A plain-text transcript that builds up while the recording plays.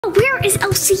Where is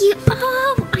Elsie?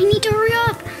 Oh, I need to hurry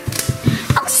up.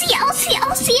 Elsie,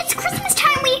 it's Christmas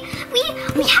time. We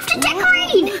have to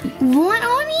decorate. What,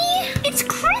 Annie? It's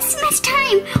Christmas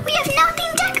time. We have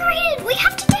nothing decorated. We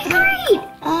have to decorate.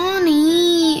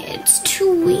 Annie, it's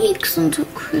 2 weeks until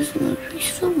Christmas. We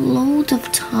still have loads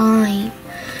of time.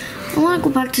 I want to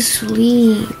go back to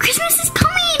sleep. Christmas is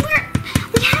coming.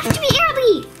 We have to be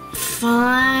early.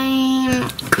 Fine.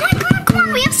 Come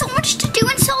on. We have so much to do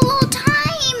in so little time.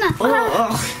 Come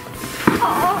on,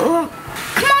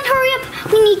 hurry up.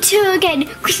 We need to get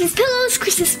Christmas pillows,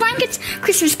 Christmas blankets,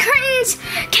 Christmas curtains,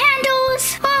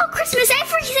 candles. Oh, Christmas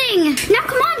everything. Now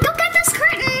come on, go get those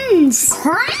curtains.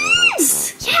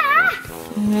 Curtains? Yeah.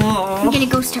 I'm gonna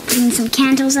go start putting some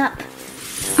candles up.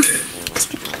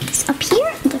 Just gonna get this up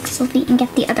here. Look, Sophie, and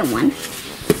get the other one.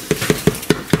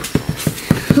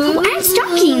 Oh, and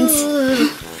stockings.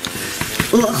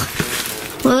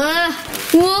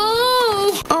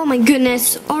 Whoa! Oh my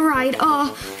goodness. All right.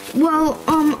 I'll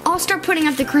start putting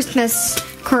up the Christmas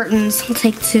curtains. I'll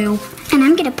take 2. And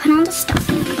I'm gonna put on the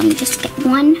stocking. Let me just get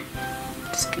 1.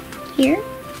 Just gonna put here.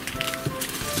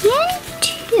 And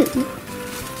 2.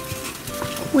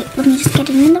 Wait, let me just get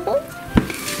it in the bowl.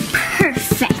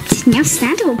 Perfect. Now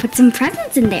Santa will put some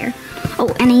presents in there.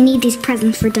 Oh, and I need these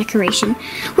presents for decoration.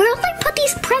 Where will I put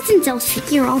these presents, Elsie?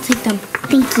 Here, I'll take them.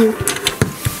 Thank you.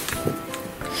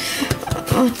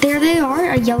 Oh, there they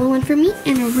are. A yellow one for me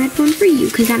and a red one for you,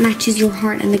 because that matches your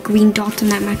heart, and the green dot, and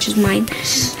that matches mine.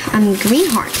 Green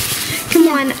heart. Come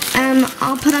on.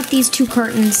 I'll put up these 2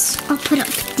 curtains. I'll put up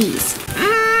these.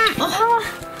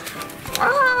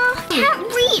 Can't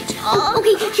reach.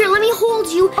 Okay, here, let me hold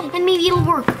you, and maybe it'll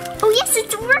work. Oh, yes,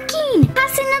 it's working.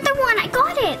 Pass another one. I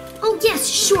got it. Oh, yes,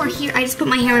 sure. Here, I just put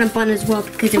my hair in a bun as well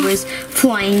because it was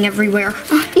flying everywhere.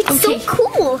 It's so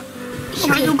cool.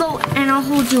 Here you go, and I'll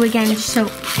hold you again, so.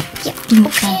 Yeah.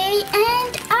 Okay,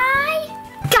 and I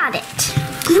got it.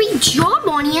 Great job,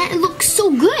 Anya. It looks so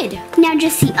good. Now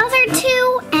just the other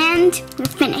 2, and we're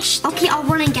finished. Okay, I'll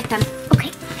run and get them.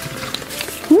 Okay.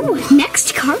 Ooh,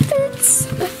 next carpets.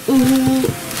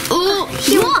 Oh,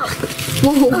 Here.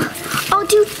 whoa. I'll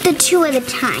do the 2 at a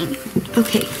time.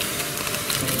 Okay.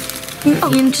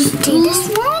 And just do this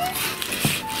one.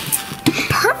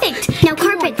 Perfect. Now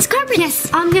carpets. Yes,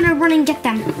 I'm gonna run and get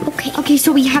them. Okay. Okay,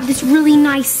 so we have this really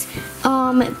nice,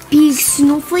 big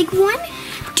snowflake one.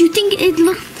 Do you think it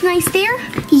looks nice there?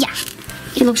 Yeah.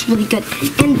 It looks really good.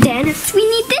 And then we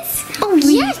need this. Oh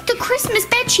yes, the Christmas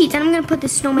bed sheets. And I'm gonna put the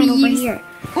snowman over here.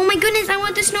 Oh my goodness, I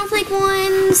want the snowflake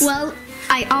ones. Well,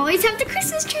 I always have the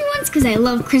Christmas tree ones because I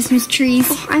love Christmas trees.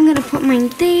 Oh, I'm gonna put mine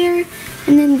there,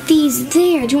 and then these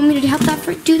there. Do you want me to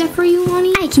do that for you,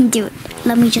 Lonnie? I can do it.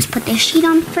 Let me just put this sheet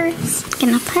on first.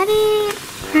 Gonna put it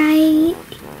right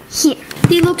here.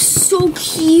 They look so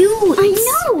cute. I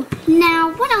know. Now,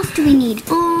 what else do we need?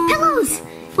 Pillows.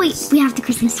 Wait, we have the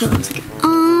Christmas pillows. Okay.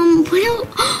 What else?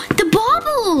 Oh, the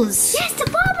baubles. Yes, the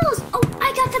baubles. Oh,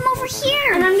 I got them over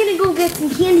here. And I'm gonna go get some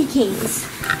candy canes.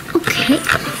 Okay,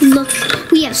 look,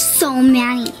 we have so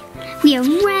many. We have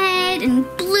red and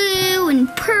blue and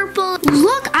purple.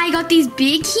 Look, I got these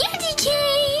big candy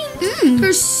canes.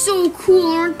 They're so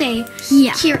cool, aren't they?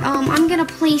 Yeah. Here, I'm gonna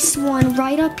place one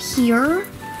right up here,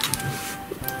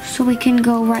 so we can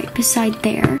go right beside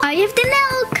there. I have the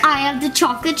milk. I have the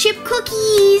chocolate chip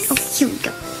cookies. Oh, here we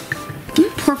go.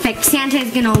 Perfect. Santa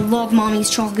is gonna love Mommy's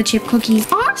chocolate chip cookies.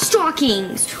 Our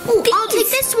stockings. Oh, I'll take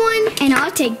this one. And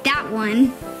I'll take that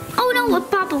one. Oh no, a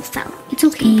bubble fell. It's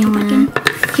okay. Go back in.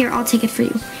 Here, I'll take it for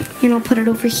you. And I'll put it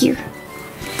over here.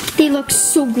 They look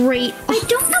so great. I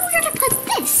don't know where to put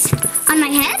this. On my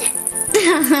head?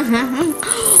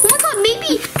 Oh my god,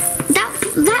 maybe that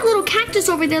little cactus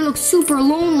over there looks super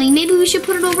lonely. Maybe we should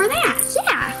put it over there.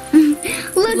 Yeah.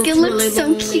 Look, it looks really so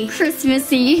lonely. cute,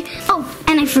 Christmassy. Oh,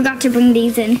 and I forgot to bring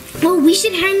these in. Well, we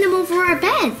should hang them over our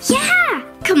beds. Yeah.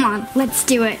 Come on, let's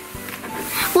do it.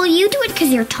 Well, you do it because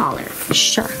you're taller.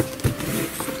 Sure.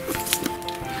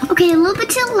 Okay, a little bit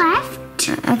to the left.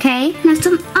 Okay. Now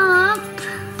some up.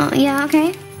 Yeah,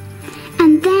 okay.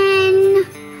 And then,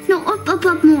 no,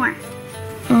 up more.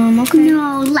 Okay.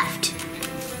 No, left.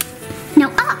 Now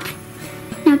up.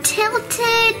 Now tilt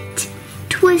it.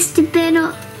 Twist a bit.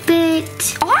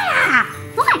 Ah!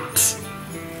 What?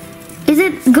 Is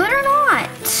it good or not?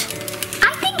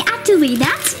 I think actually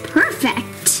that's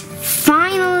perfect.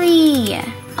 Finally.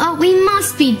 Oh, we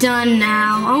must be done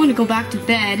now. I want to go back to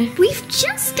bed. We've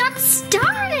just got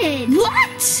started.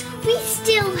 What? We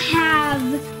still have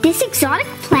this exotic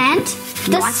plant,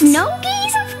 the What? snow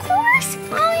geese, of course.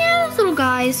 Oh yeah, those little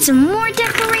guys. Some more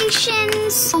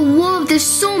decorations. Oh, whoa, there's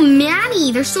so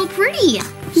many. They're so pretty.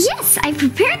 Yes, I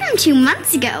prepared them 2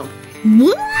 months ago.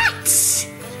 What?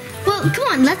 Well, come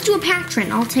on, let's do a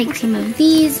pattern. I'll take some of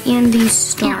these and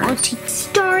these Yeah, I'll stars. take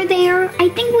star there. I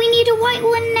think we need a white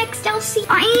one next, Elsie.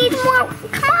 I need more.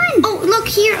 Come on. Oh, look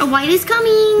here, a white is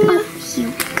coming. Oh, here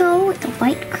we go with the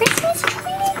white Christmas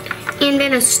tree. And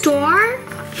then a star.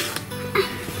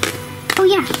 Oh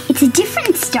yeah, it's a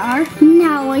different star.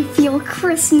 Now I feel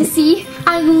Christmassy.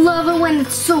 I love it when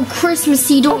it's so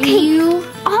Christmassy, don't Okay. you?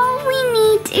 All we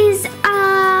need is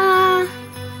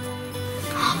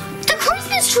The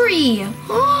Christmas tree.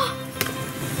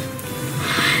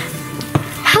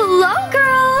 Hello,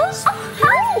 girls.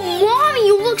 Oh, Mommy,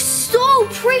 you look so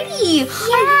pretty.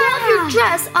 I love your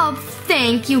dress. Oh,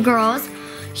 thank you, girls.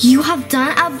 You have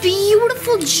done a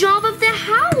beautiful job of the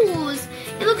house.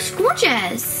 It looks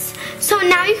gorgeous. So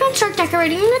now you can start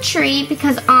decorating the tree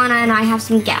because Anna and I have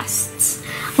some guests.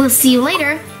 We'll see you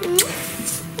later.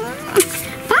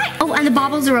 Bye. Oh, and the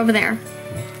baubles are over there.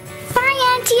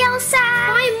 Bye, Auntie Elsa.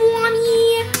 Bye,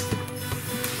 Mommy.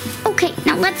 Okay,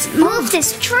 now let's move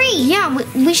this tree. Yeah,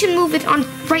 we should move it on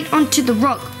right onto the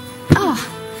rug. Oh.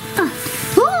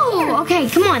 Ooh, okay,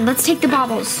 come on, let's take the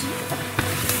baubles.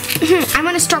 I'm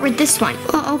gonna start with this one.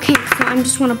 Oh, okay, so I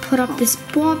just want to put up this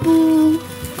bauble.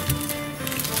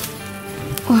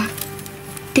 Oh,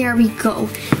 there we go.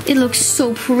 It looks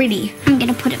so pretty. I'm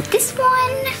gonna put up this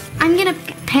one. I'm gonna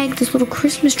peg this little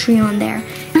Christmas tree on there.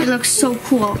 It looks so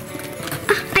cool.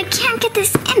 I can't get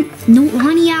this in. No,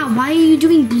 Anya, why are you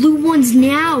doing blue ones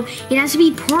now? It has to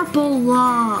be purple.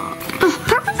 Oh,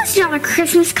 purple is not a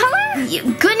Christmas color.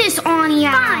 Goodness,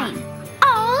 Anya. Fine.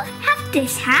 I'll have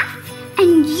this half,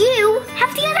 and you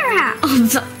have the other half. Oh,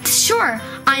 sure.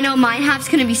 I know my half's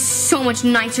gonna be so much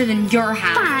nicer than your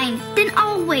half. Fine. Then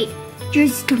I'll wait.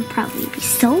 Yours is gonna probably be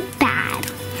so bad.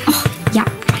 Oh, yeah,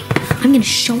 right. I'm gonna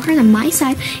show her that my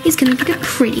side is gonna be the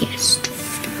prettiest.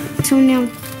 So now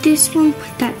this one,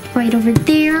 put that right over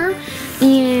there.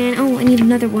 And, oh, I need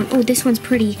another one. Oh, this one's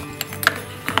pretty.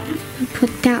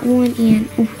 Put that one in.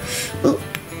 Oh,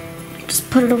 just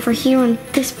put it over here on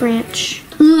this branch.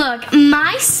 Look,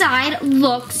 my side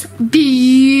looks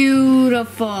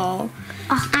beautiful.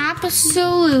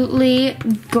 Absolutely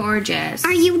gorgeous.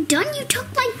 Are you done? You took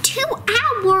like 2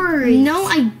 hours. No,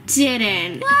 I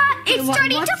didn't. What? It's What-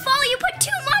 starting what? to fall. You put too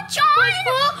much on.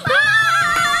 Oh,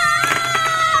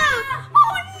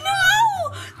 Oh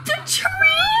no! The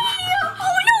tree!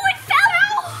 Oh no, it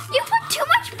fell! You put too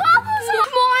much bubbles on!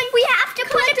 Come on, we have to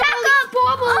put it back up!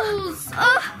 Bubbles.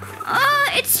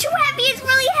 It's too heavy, it's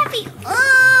really heavy!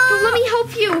 Let me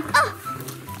help you.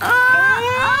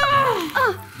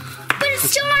 But it's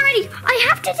still not ready! I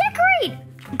have to decorate!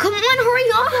 Come on, hurry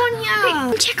up, Anya.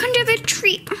 Wait, check under the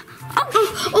tree.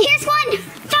 Here's one!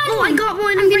 Found one! I got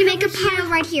one. I'm gonna right make a over here. pile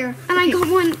right here. And I got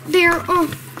one there. Oh,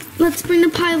 let's bring the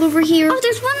pile over here. Oh,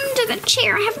 there's one under the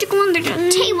chair. I have to go under the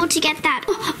table to get that.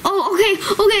 Oh, okay.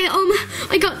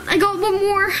 I got one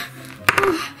more.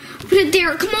 Oh, put it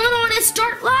there. Come on, Anna,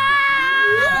 start. Whoa!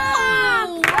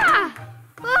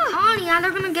 Anya,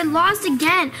 they're gonna get lost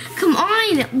again. Come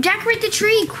on, decorate the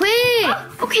tree, quick.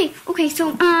 Okay,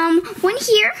 so, one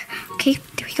here. Okay,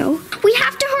 there we go. We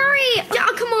have to hurry! Yeah,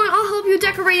 come on, I'll help you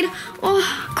decorate. Oh,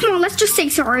 Come on, let's just say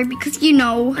sorry because, you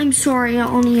know. I'm sorry,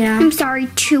 Anya. I'm sorry,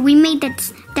 too. We made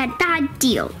that bad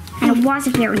deal, and it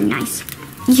wasn't very nice.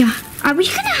 Yeah. Are we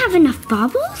gonna have enough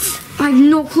bubbles? I have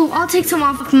no clue. I'll take some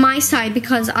off of my side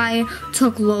because I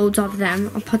took loads of them.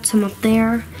 I'll put some up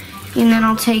there. And then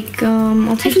I'll take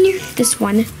this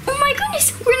one. Oh my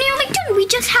goodness, we're nearly done. We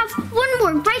just have one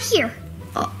more right here.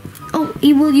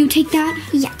 Will you take that?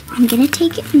 Yeah, I'm gonna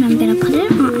take it and I'm gonna put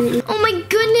it on. Oh my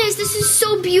goodness, this is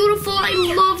so beautiful. I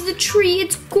love the tree.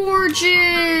 It's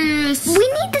gorgeous. We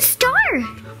need the star.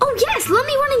 Oh yes, let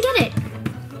me run and get it.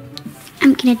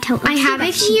 I'm gonna tell Elsie I have that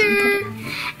it she can here. put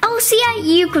it. Elsie,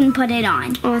 you can put it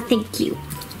on. Oh, thank you.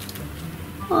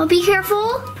 Oh, be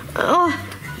careful. Oh,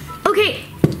 okay.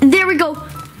 There we go.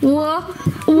 Whoa,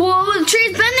 the tree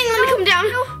is bending. Let me come down.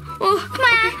 Oh,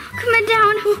 Come on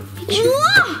down.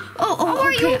 Whoa. Oh,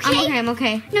 are you okay? I'm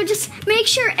okay. No, just make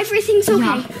sure everything's okay.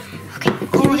 Yeah. Okay.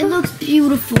 Oh, it looks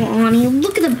beautiful, Annie.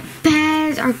 Look at the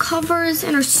beds, our covers,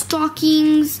 and our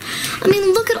stockings. I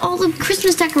mean, look at all the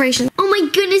Christmas decorations. Oh my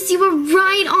goodness, you were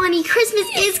right, Annie. Christmas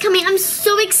is coming. I'm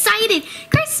so excited.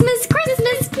 Christmas.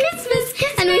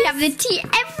 And we have the tea,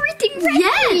 everything ready.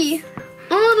 Yes.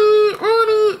 Annie,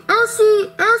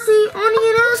 Elsie, Annie,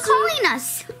 and Who's Elsie. calling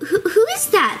us? Who is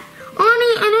that?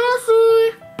 Annie and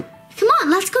Elsie. Come on,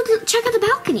 let's go check out the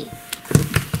balcony.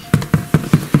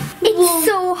 It's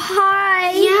so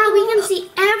high. Yeah, we can see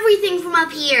everything from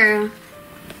up here.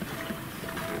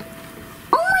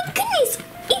 Oh my goodness,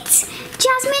 it's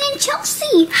Jasmine and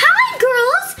Chelsea. Hi,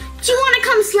 girls. Do you want to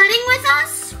come sledding with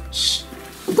us? Shh.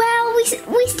 Well, we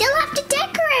still have to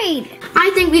decorate. I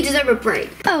think we deserve a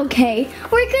break. Okay,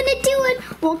 we're gonna do it.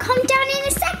 We'll come down in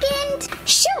a second.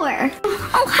 Sure.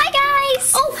 Oh, hi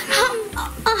guys. Oh,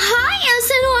 hi,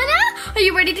 Elsie and Anna. Are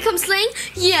you ready to come sledding?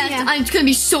 Yes, Yeah. It's gonna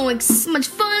be so much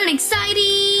fun and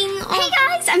exciting. Hey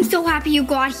guys, I'm so happy you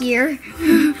got here.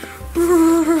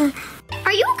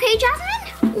 Are you okay,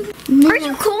 Jasmine? Are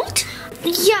you cold?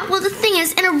 Yeah, well, the thing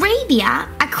is, in Arabia,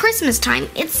 at Christmas time,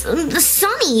 it's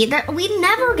sunny. We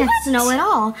never get snow at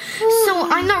all. So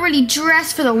I'm not really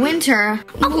dressed for the winter.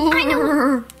 Oh, I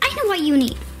know what you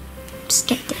need. Just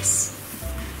get this.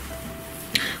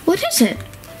 What is it?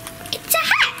 It's a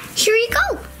hat. Here you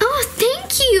go. Oh,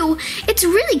 thank you. It's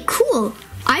really cool.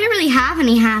 I don't really have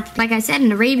any hats. Like I said,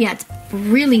 in Arabia, it's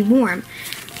really warm.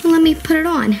 Let me put it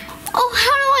on. Oh,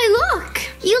 how do I look?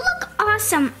 You look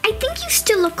awesome. I think you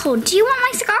still look cold. Do you want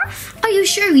my scarf? Are you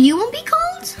sure you won't be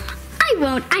cold? I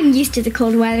won't. I'm used to the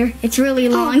cold weather. It's really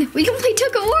long. We can play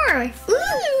tug of war.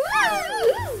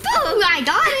 Oh, I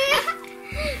got it.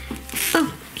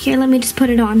 Oh, here, let me just put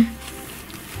it on.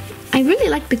 I really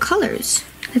like the colors.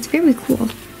 That's very cool.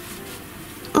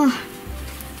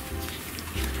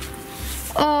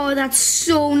 Oh, that's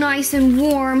so nice and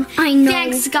warm. I know.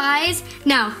 Thanks, guys.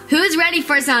 Now, who's ready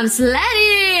for some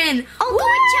sledding? Oh, go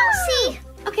with Chelsea.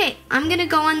 Okay, I'm gonna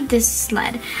go on this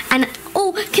sled. And,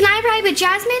 oh, can I ride with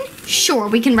Jasmine? Sure,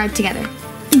 we can ride together.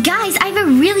 Guys, I have a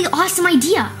really awesome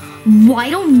idea. Why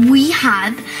don't we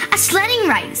have a sledding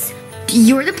race?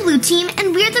 You're the blue team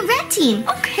and we're the red team.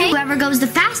 Okay. Whoever goes the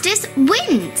fastest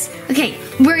wins. Okay,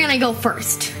 we're gonna go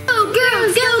first. Oh,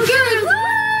 girls, go, girls!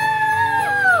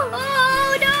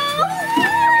 Oh, no!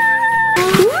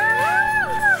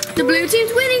 The blue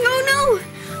team's winning. Oh, no!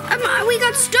 We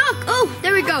got stuck. Oh,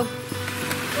 there we go.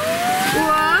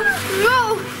 Whoa!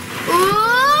 Whoa! Whoa!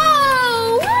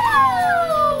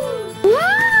 Whoa!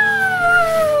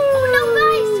 Oh no,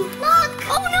 guys! Look!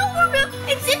 Oh no!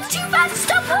 It's too fast.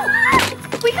 Stop!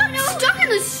 We got stuck in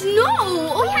the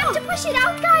snow. We have to push it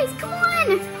out, guys. Come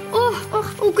on.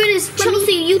 Oh goodness!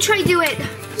 Chelsea, you try do it.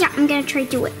 Yeah, I'm gonna try to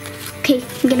do it. Okay,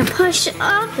 I'm gonna push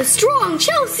up. The strong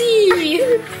Chelsea.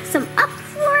 Some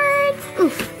upwards.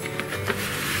 Oof.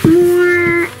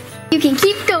 More. You can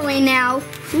keep going now.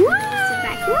 Woo! Sit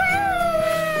back. Woo!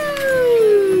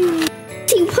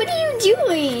 Team, what are you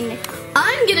doing?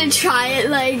 I'm gonna try it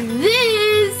like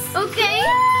this. Okay.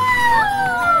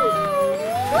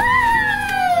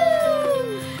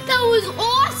 That was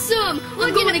awesome.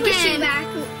 I'm gonna push you back.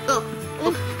 Oh,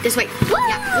 this way.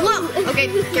 Yeah. Whoa. Okay,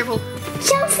 careful.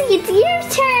 Chelsea, it's your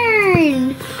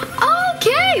turn.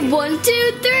 Okay, 1,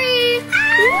 2, 3.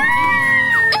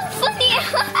 Funny.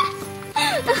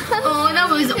 Oh, that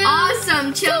was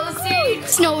awesome, Chelsea.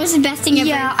 Snow was the best thing ever.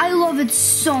 Yeah, I love it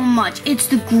so much. It's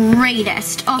the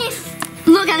greatest. Oh,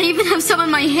 look, I even have some in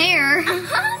my hair.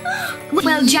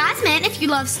 Well, Jasmine, if you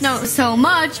love snow so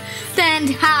much, then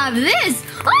have this.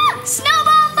 Oh,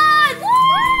 snowball fun!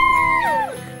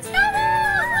 Woo! Snowball!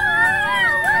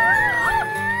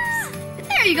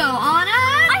 There you go, Anna.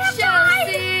 I have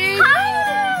Chelsea. to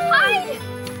hide.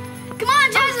 Come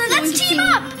on, Jasmine, let's team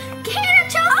up. Get it,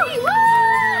 Chelsea. Woo!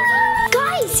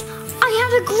 Guys, I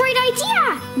have a great idea.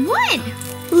 What?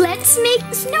 Let's make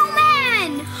a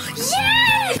snowman.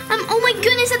 Yes! Oh my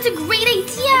goodness, that's a great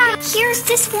idea. Here's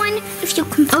this one. If you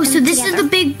can put Oh, them so this together. is the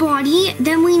big body.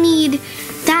 Then we need,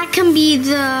 that can be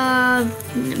the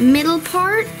middle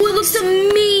part. Oh, it looks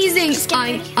amazing. Just get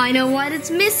ready. I know what it's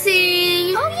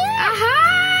missing. Oh, yeah. A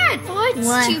hat.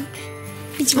 What?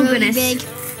 It's Oh, really goodness. big.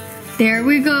 There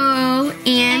we go.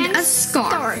 And a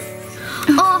scarf.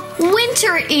 Oh,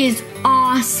 winter is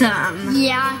awesome.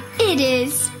 Yeah, it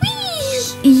is.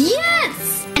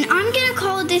 Yes. And I'm gonna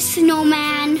call this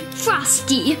snowman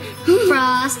Frosty.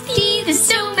 Frosty the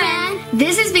snowman.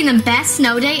 This has been the best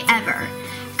snow day ever.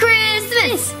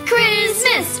 Christmas,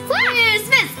 Christmas,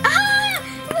 Christmas. Ah!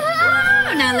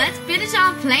 Woo! Now let's finish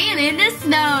off playing in the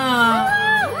snow.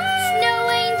 Snow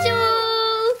angel.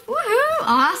 Woohoo!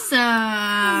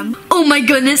 Awesome. Oh my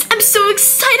goodness, I'm so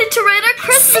excited to write our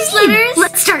Christmas Same. letters.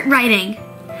 Let's start writing.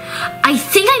 I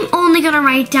think I'm only gonna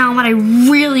write down what I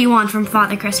really want from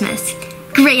Father Christmas.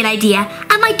 Great idea.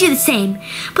 I might do the same.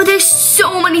 But there's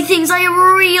so many things I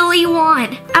really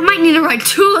want. I might need to write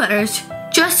 2 letters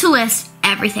just to list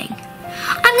everything.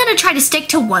 I'm gonna try to stick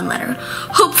to 1 letter.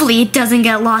 Hopefully it doesn't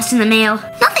get lost in the mail.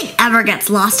 Nothing ever gets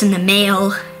lost in the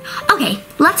mail. Okay,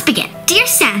 let's begin. Dear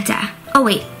Santa. Oh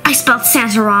wait, I spelled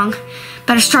Santa wrong.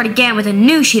 Better start again with a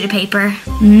new sheet of paper.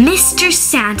 Mr.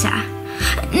 Santa.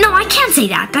 No, I can't say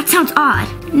that. That sounds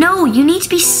odd. No, you need to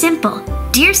be simple.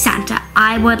 Dear Santa,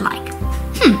 I would like.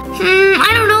 I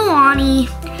don't know, Annie,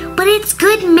 but it's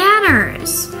good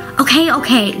manners.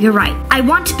 Okay, you're right. I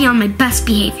want to be on my best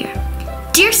behavior.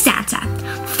 Dear Santa,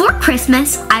 for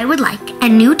Christmas, I would like a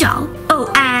new doll.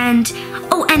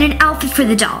 And an outfit for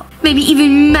the doll. Maybe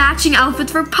even matching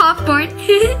outfits for popcorn.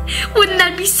 Wouldn't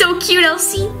that be so cute,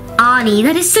 Elsie? Annie,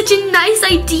 that is such a nice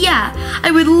idea.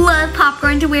 I would love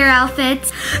popcorn to wear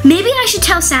outfits. Maybe I should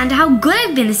tell Santa how good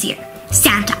I've been this year.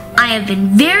 Santa, I have been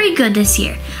very good this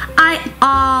year. I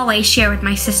always share with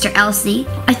my sister Elsie.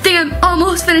 I think I'm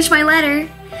almost finished my letter.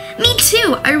 Me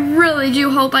too. I really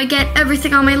do hope I get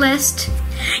everything on my list.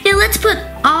 Now let's put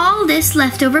all this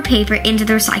leftover paper into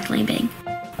the recycling bin.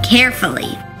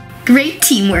 Carefully. Great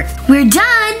teamwork. We're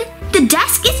done! The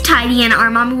desk is tidy and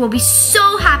our mommy will be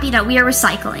so happy that we are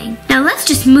recycling. Now let's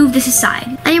just move this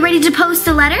aside. Are you ready to post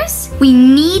the letters? We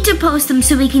need to post them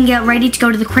so we can get ready to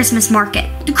go to the Christmas market.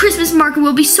 The Christmas market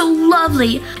will be so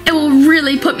lovely. It will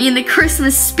really put me in the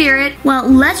Christmas spirit. Well,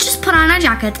 let's just put on our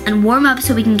jackets and warm up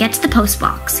so we can get to the post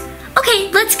box.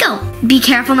 Okay, let's go. Be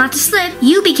careful not to slip.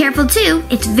 You be careful too.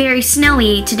 It's very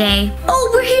snowy today.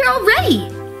 Oh, we're here already.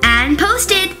 And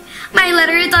posted. My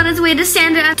letter is on its way to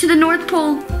Santa to the North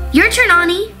Pole. Your turn,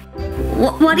 Annie.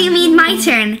 What do you mean my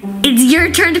turn? It's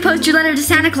your turn to post your letter to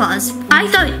Santa Claus. I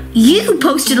thought you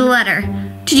posted a letter.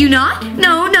 Did you not?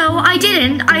 No, I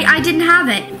didn't. I didn't have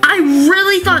it.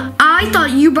 I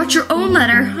thought you brought your own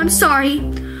letter. I'm sorry.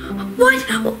 What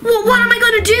am I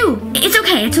gonna do?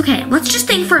 It's okay. Let's just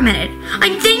think for a minute.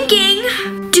 I'm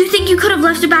thinking. Do you think you could have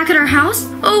left it back at our house?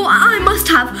 Oh, I must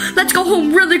have. Let's go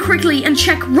home really quickly and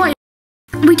check right.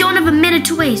 We don't have a minute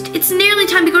to waste. It's nearly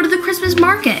time to go to the Christmas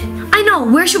market. I know.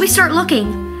 Where should we start looking?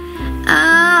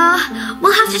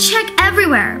 We'll have to check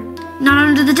everywhere. Not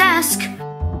under the desk.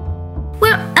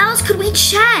 Where else could we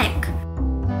check?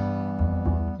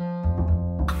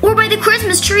 Or by the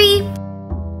Christmas tree.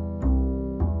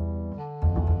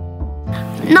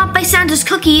 Not by Santa's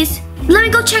cookies. Let me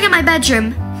go check in my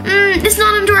bedroom. It's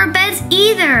not under our beds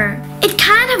either. It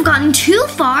can't have gotten too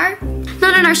far.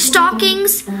 Not in our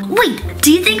stockings. Wait,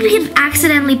 do you think we could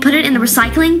accidentally put it in the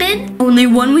recycling bin? Only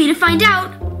one way to find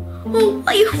out. Oh,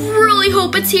 I really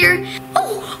hope it's here.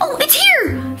 Oh, it's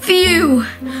here. Phew.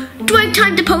 Do I have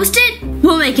time to post it?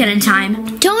 We'll make it in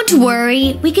time. Don't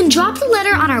worry. We can drop the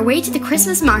letter on our way to the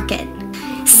Christmas market.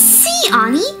 See,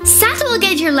 Annie, Santa will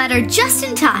get your letter just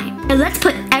in time. Now let's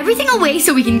put everything away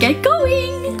so we can get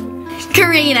going.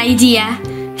 Great idea.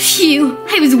 Phew,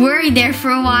 I was worried there for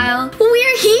a while.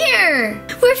 We're here!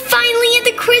 We're finally at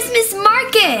the Christmas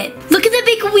market! Look at the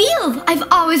big wheel! I've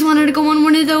always wanted to go on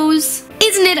one of those.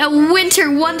 Isn't it a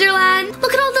winter wonderland?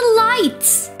 Look at all the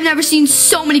lights! I've never seen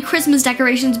so many Christmas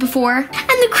decorations before. And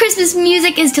the Christmas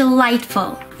music is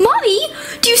delightful. Mommy,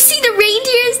 do you see the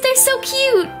reindeers? They're so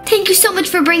cute. Thank you so much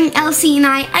for bringing Elsie and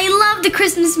I. I love the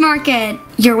Christmas market.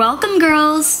 You're welcome,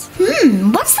 girls.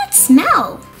 What's that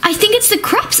smell? I think it's the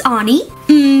crepes, Annie.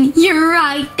 You're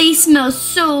right. They smell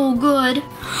so good.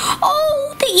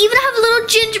 Oh, they even have a little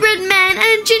gingerbread man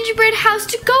and a gingerbread house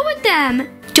to go with them.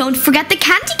 Don't forget the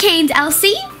candy canes,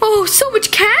 Elsie. Oh, so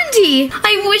much candy.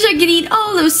 I wish I could eat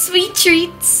all those sweet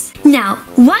treats. Now,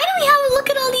 why don't we have a look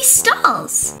at all these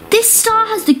stalls? This stall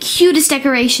has the cutest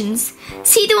decorations.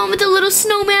 See the one with the little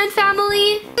snowman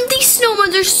family? These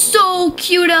snowmen are so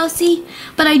cute, Elsie.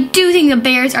 But I do think the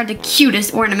bears are the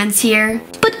cutest ornaments here.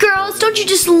 But girls, don't you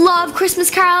just love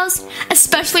Christmas carols?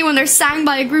 Especially when they're sang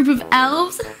by a group of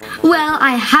elves? Well,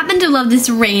 I happen to love this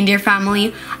reindeer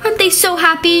family. Aren't they so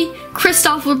happy?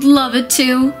 Kristoff would love it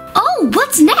too. Oh,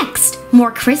 what's next?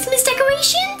 More Christmas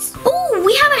decorations? Oh,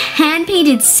 we have a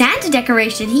hand-painted Santa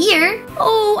decoration here.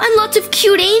 Oh, and lots of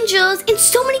cute angels in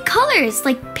so many colors,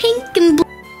 like pink and blue.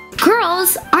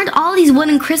 Girls, aren't all these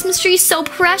wooden Christmas trees so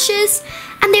precious?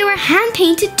 And they were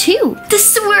hand-painted too. The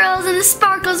swirls and the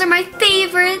sparkles are my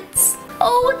favorites.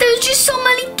 Oh, there's just so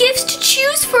many gifts to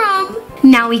choose from.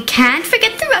 Now we can't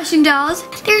forget the Russian dolls.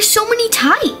 There are so many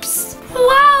types.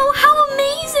 Wow, how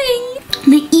amazing!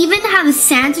 They even have a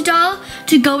Santa doll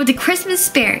to go with the Christmas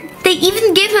spirit. They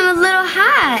even give him a little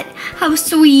hat. How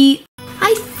sweet.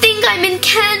 I think I'm in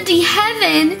candy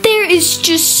heaven. There is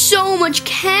just so much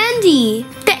candy.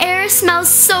 The air smells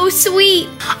so sweet.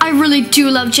 I really do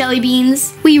love jelly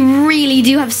beans. We really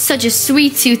do have such a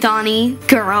sweet tooth, Annie.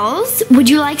 Girls, would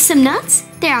you like some nuts?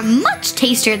 They are much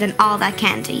tastier than all that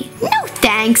candy. No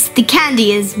thanks, the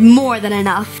candy is more than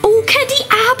enough. Oh, candy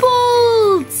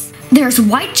apples! There's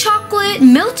white chocolate,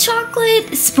 milk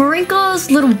chocolate, sprinkles,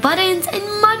 little buttons, and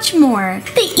much more.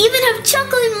 They even have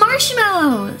chocolate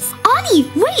marshmallows.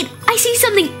 Annie, wait, I see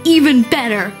something even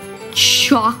better.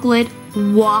 Chocolate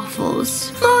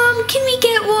waffles. Mom, can we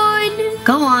get one?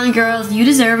 Go on, girls, you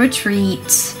deserve a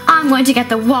treat. I'm going to get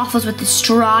the waffles with the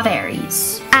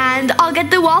strawberries. And I'll get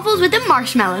the waffles with the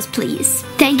marshmallows, please.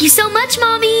 Thank you so much,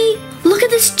 Mommy. Look at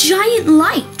this giant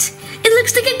light. It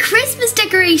looks like a Christmas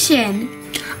decoration.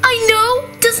 I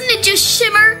know, doesn't it just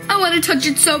shimmer? I want to touch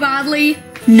it so badly.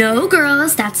 No,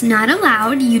 girls, that's not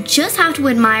allowed. You just have to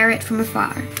admire it from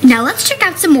afar. Now let's check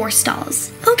out some more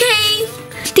stalls. Okay.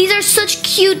 These are such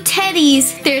cute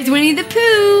teddies. There's Winnie the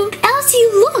Pooh. Elsie,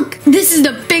 look. This is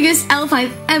the biggest elf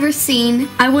I've ever seen.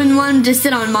 I wouldn't want him to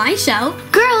sit on my shelf.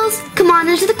 Girls, come on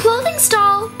into the clothing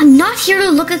stall. I'm not here to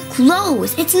look at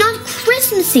clothes. It's not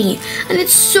Christmassy, and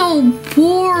it's so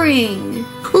boring.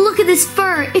 Look at this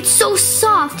fur. It's so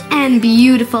soft and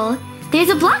beautiful. There's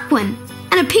a black one,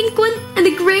 and a pink one, and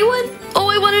a gray one. Oh,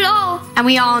 I want it all. And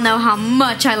we all know how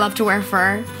much I love to wear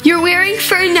fur. You're wearing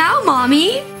fur now,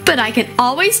 Mommy. But I can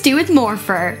always do with more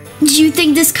fur. Do you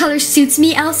think this color suits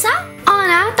me, Elsa?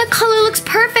 Anna, the color looks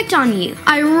perfect on you.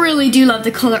 I really do love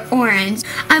the color orange.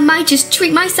 I might just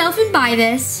treat myself and buy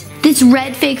this. This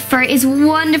red fake fur is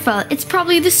wonderful. It's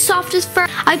probably the softest fur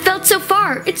I've felt so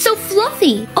far. It's so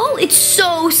fluffy. Oh, it's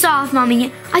so soft,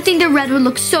 Mommy. I think the red would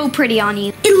look so pretty on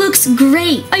you. It looks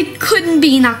great. I couldn't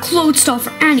be in that clothes stall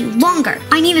for any longer.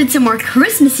 I needed some more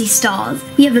Christmassy stalls.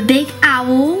 We have a big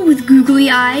owl with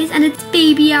googly eyes and its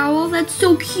baby owl that's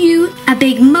so cute. A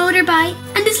big motorbike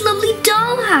and this lovely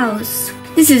dollhouse.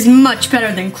 This is much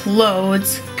better than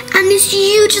clothes. And this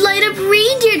huge light up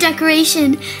reindeer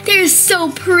decoration. They're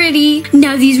so pretty.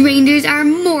 Now these reindeers are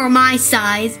more my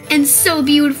size and so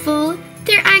beautiful.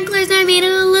 Their antlers are made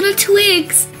of little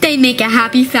twigs. They make a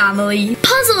happy family.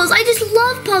 Puzzles, I just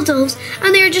love puzzles.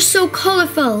 And they're just so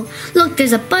colorful. Look,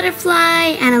 there's a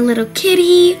butterfly and a little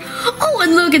kitty. Oh,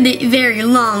 and look at the very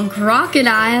long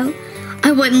crocodile.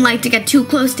 I wouldn't like to get too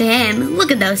close to him.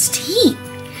 Look at those teeth.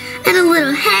 And a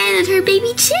little hen and her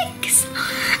baby chicks.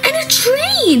 And a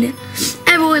train!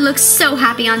 Everyone looks so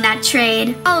happy on that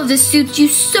train. All of this suits you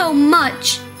so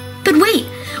much. But wait,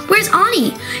 where's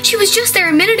Annie? She was just there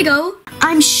a minute ago.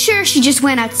 I'm sure she just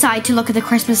went outside to look at the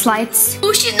Christmas lights.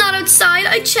 Oh, she's not outside.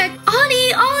 I checked.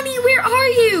 Annie, where are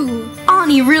you?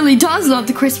 Annie really does love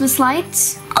the Christmas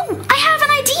lights. Oh, I have an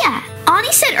idea.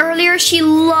 Annie said earlier she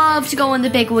loved to go on the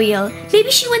big wheel. Maybe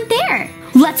she went there.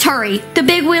 Let's hurry. The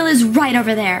big wheel is right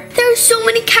over there. There are so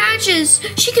many carriages.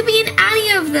 She could be in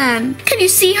any of them. Can you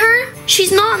see her?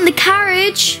 She's not in the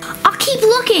carriage. I'll keep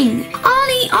looking.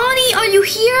 Annie, are you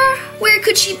here? Where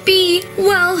could she be?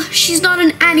 Well, she's not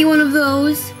in any one of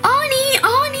those.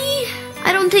 Annie.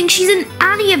 I don't think she's in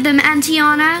any of them, Auntie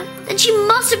Anna. Then she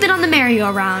must have been on the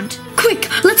merry-go-round. Quick,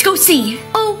 let's go see.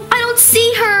 Oh, I don't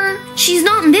see her. She's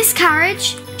not in this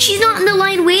carriage. She's not in the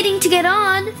line waiting to get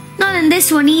on. Not in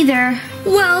this one either.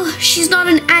 Well, she's not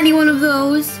in any one of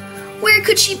those. Where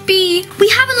could she be? We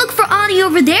haven't looked for Annie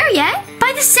over there yet.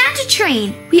 By the Santa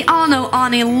train. We all know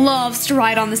Annie loves to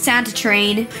ride on the Santa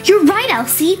train. You're right,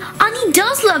 Elsie. Annie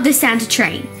does love the Santa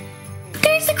train.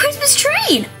 There's the Christmas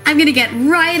train. I'm gonna get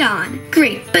right on.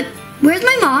 Great, but where's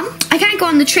my mom? I can't go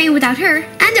on the train without her.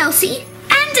 And Elsie.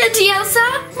 And Auntie Elsa.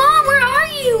 Mom, where are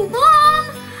you? Mom!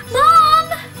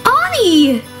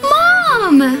 Annie!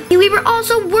 Mom! We were all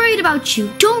so worried about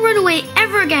you. Don't run away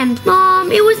ever again.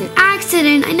 Mom, it was an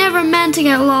accident. I never meant to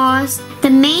get lost. The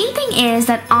main thing is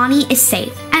that Annie is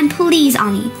safe. And please,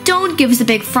 Annie, don't give us a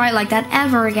big fright like that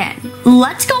ever again.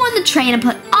 Let's go on the train and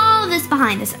put all of this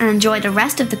behind us and enjoy the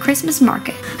rest of the Christmas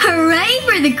market. Hooray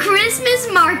for the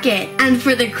Christmas market and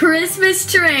for the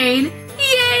Christmas train.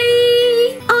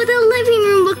 Yay! Oh, the living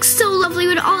room looks so lovely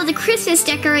with all the Christmas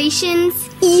decorations.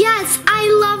 Yes, I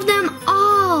love them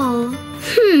all.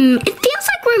 It feels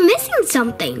like we're missing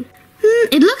something.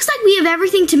 It looks like we have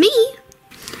everything to me.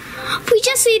 We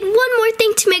just need one more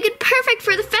thing to make it perfect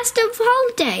for the festive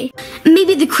holiday.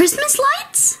 Maybe the Christmas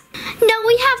lights? No,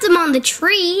 we have them on the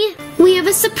tree. We have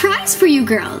a surprise for you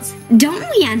girls, don't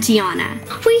we, Auntie Anna?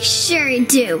 We sure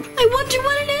do. I wonder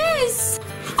what it is.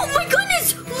 Oh my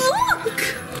goodness,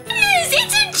 look!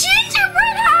 It's a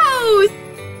gingerbread house!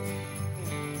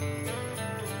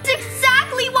 It's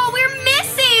exactly what we're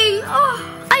missing! Oh,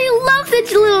 I love the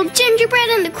little gingerbread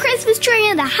and the Christmas tree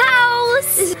in the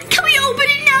house. Can we open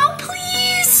it now,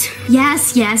 please?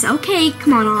 Yes, okay.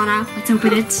 Come on, Anna, let's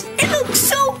open it. It looks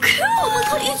so cool! Oh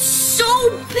my god, it's so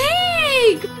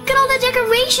big! Look at all the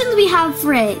decorations we have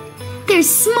for it. There's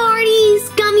Smarties,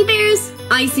 gummy bears,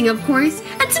 icing of course,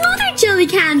 and some other jelly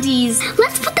candies.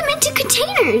 Let's put them into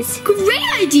containers.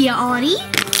 Great idea, Annie.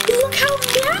 Look how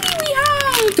many we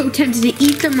have. So tempted to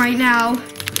eat them right now.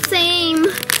 Same.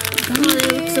 Oh,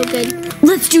 they look so good.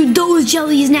 Let's do those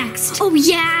jellies next. Oh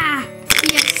yeah.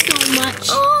 Yes, so much.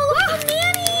 Oh, look at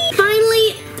Annie.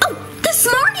 Finally. Oh, the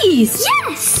Smarties.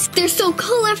 Yes, they're so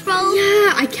colorful.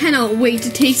 Yeah, I cannot wait to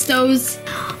taste those.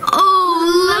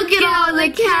 Oh, look at all the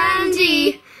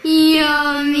candy.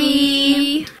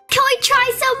 Yummy. Can we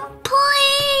try some,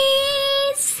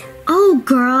 please? Oh,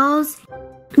 girls.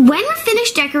 When we're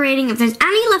finished decorating, if there's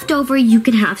any left over, you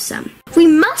can have some. We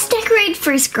must decorate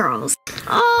first, girls.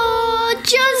 Oh,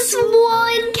 just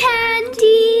one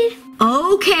candy.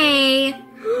 Okay,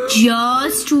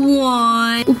 just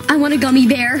one. Ooh, I want a gummy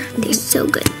bear. They're so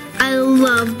good. I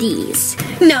love these.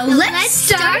 Now let's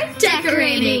start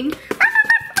decorating.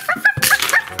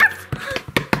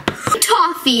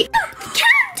 Toffee.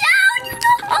 Calm down. You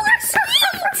took all our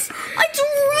sweets. It's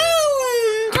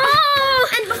ruined. Oh,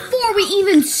 and before we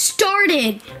even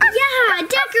started. Yeah,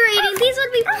 decorating. These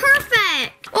would be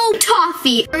perfect. Oh,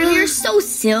 Toffee, you're so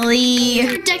silly.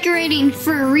 We're decorating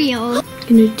for real.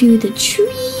 Gonna do the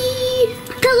tree.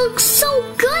 That looks so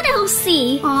good,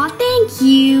 Elsie. Aw, thank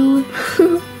you.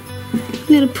 I'm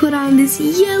gonna put on this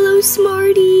yellow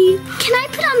Smartie. Can I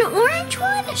put on an orange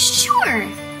one? Sure.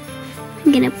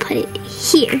 I'm gonna put it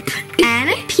here. And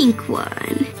a pink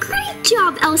one. Great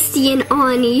job, Elsie and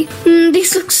Annie.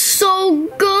 This looks so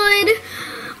good.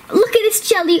 Look at this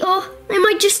jelly. Oh, I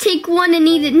might just take one and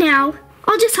eat it now.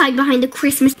 I'll just hide behind the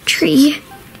Christmas tree.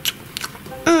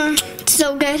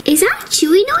 So good. Is that a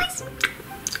chewy noise?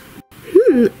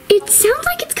 It sounds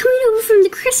like it's coming over from the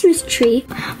Christmas tree.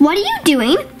 What are you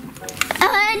doing?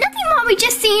 Nothing, Mommy.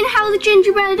 Just seeing how the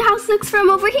gingerbread house looks from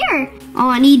over here.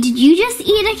 Annie, did you just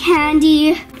eat a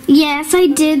candy? Yes, I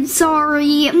did.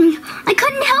 Sorry. I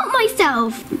couldn't help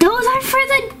myself. Those are for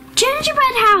the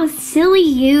gingerbread house. Silly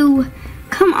you.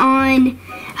 Come on.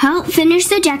 Help finish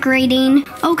the decorating.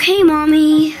 Okay,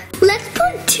 Mommy. Let's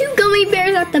put 2 gummy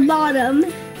bears at the bottom.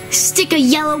 Stick a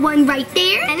yellow one right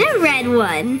there and a red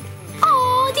one.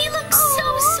 Oh, they look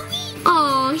so sweet.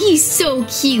 Oh, he's so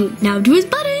cute. Now do his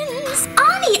buttons.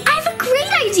 Annie, I have a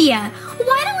great idea.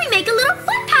 Why don't we make a little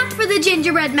footpath for the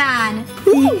gingerbread man?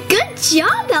 Ooh, good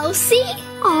job, Elsie.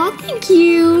 Aw, thank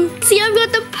you. See, I've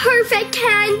got the perfect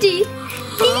candy.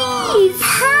 These.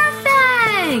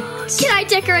 Perfect. Can I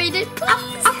decorate it,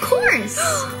 please? Of course.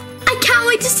 I can't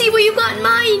wait to see what you've got in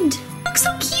mind. Looks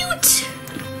so cute.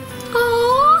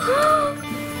 Oh.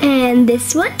 And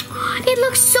this one? It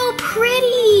looks so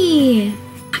pretty.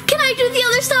 Can I do the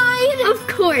other side? Of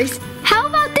course. How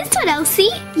about this one,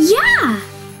 Elsie? Yeah.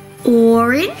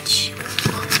 Orange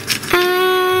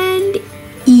and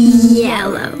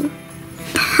yellow.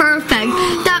 Perfect.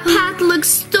 That path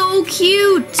looks so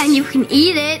cute. And you can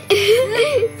eat it.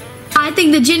 I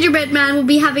think the gingerbread man will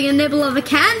be having a nibble of a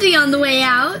candy on the way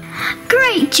out.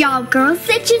 Great job, girls.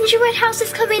 The gingerbread house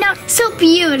is coming out so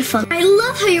beautiful. I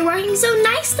love how you're working so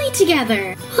nicely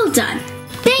together. Well done.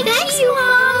 Thanks you,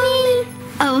 Mommy.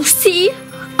 Elsie,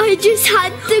 I just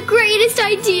had the greatest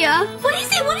idea. What is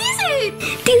it? What is it?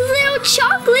 These little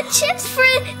chocolate chips for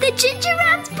the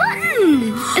gingerbread's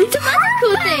buttons and some other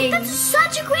cool things. That's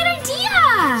such a great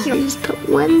idea. Here, just put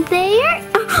one there.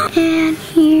 And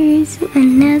here's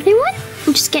another one.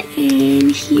 We'll just get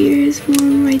And here's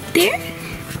one right there.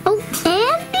 Oh,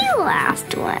 and the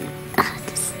last one.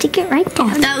 Just stick it right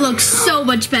down. Oh, that looks so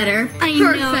much better. I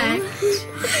know. Perfect.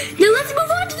 Now let's move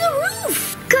on to the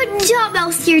roof. Good job,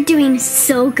 Elsie. You're doing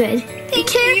so good. Be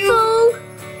careful.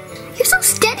 You're so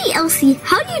steady, Elsie.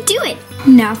 How do you do it?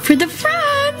 Now for the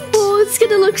front. Oh, it's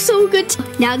gonna look so good.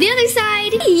 Now the other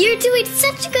side. You're doing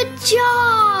such a good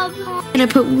job. I'm gonna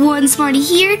put one Smartie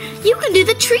here. You can do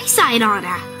the tree side on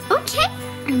it. Okay.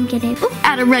 I'm gonna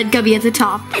add a red gummy at the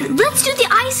top. And let's do the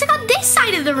icing on this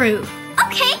side of the roof.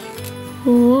 Okay.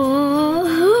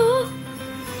 Oh,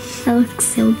 that looks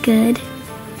so good.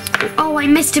 Oh, I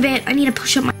missed a bit. I need to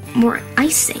push up more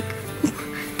icing.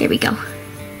 There we go.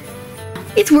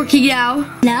 It's working now.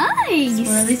 Nice.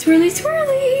 Swirly, swirly,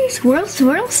 swirly. Swirl,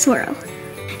 swirl, swirl.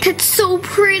 That's so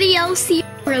pretty, Elsie.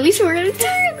 Swirly, swirly,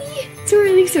 swirly.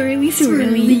 Swirly, swirly,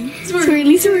 swirly.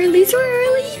 Swirly, swirly,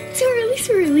 swirly. Swirly,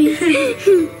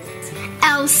 swirly.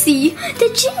 Elsie, the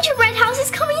gingerbread house is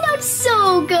coming out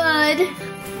so good.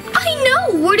 I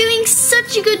know. We're doing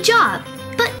such a good job.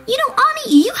 But, you know,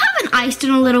 Annie, you haven't iced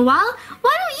in a little while.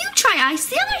 Why don't you try ice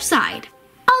the other side?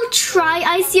 I'll try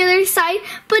ice the other side,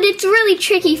 but it's really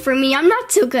tricky for me. I'm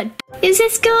not so good. Is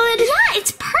this good? Yeah,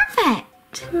 it's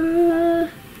perfect. I'm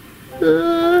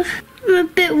a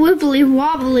bit wibbly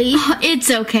wobbly. Oh, it's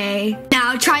okay.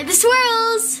 Now try the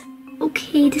swirls.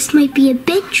 Okay, this might be a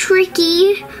bit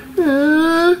tricky.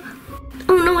 Oh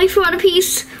no, I forgot a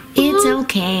piece. It's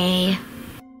okay.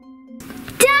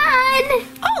 Done!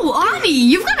 Oh, Mommy,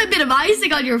 you've got a bit of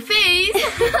icing on your face.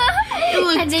 It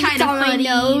looks kind of funny.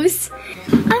 Nose.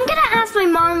 I'm gonna ask my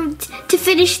mom to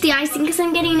finish the icing because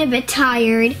I'm getting a bit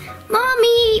tired.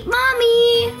 Mommy!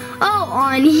 Oh,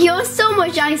 Annie, you have so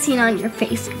much icing on your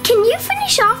face. Can you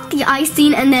finish off the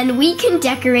icing and then we can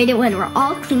decorate it when we're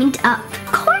all cleaned up? Of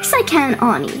course I can,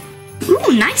 Annie.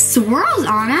 Ooh, nice swirls,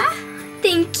 Anna.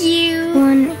 Thank you.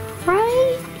 One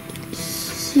right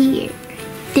here.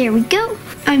 There we go.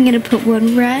 I'm gonna put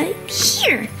one right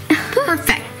here.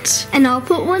 Perfect. And I'll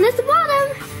put one at the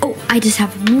bottom. Oh, I just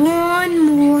have one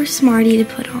more Smartie to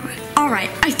put on. All right,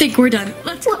 I think we're done.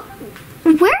 Let's go.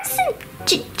 Where's the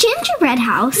gingerbread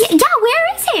house? Yeah,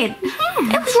 where is it?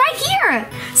 Yeah. It was right here.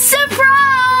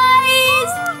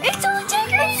 Surprise! It's all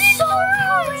decorated. It's so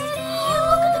pretty.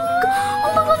 Look at the.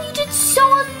 Oh my God, you did so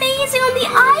amazing on the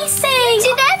icing. You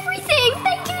did everything.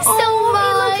 Thank you so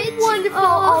much. It looks wonderful.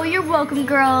 Oh, you're welcome,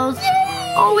 girls.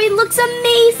 Yay. Oh, it looks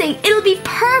amazing. It'll be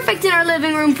perfect in our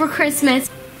living room for Christmas.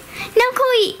 Now, can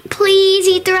we please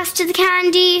eat the rest of the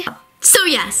candy? So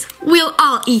yes, we'll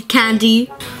all eat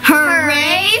candy.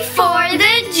 Hooray for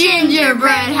the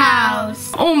gingerbread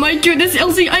house! Oh my goodness,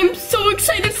 Elsie, I'm so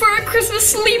excited for our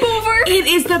Christmas sleepover. It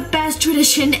is the best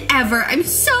tradition ever. I'm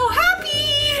so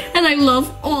happy. And I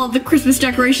love all the Christmas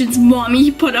decorations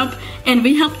Mommy put up, and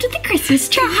we helped with the Christmas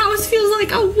tree. The house feels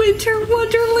like a winter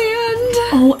wonderland.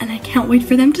 Oh, and I can't wait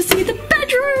for them to see the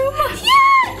bedroom.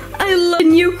 Yeah! I love the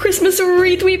new Christmas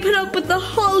wreath we put up with the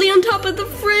holly on top of the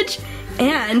fridge.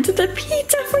 And the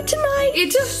pizza for tonight.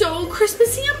 It's so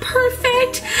Christmassy and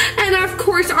perfect. And of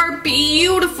course our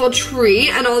beautiful tree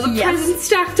and all the presents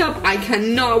stacked up. I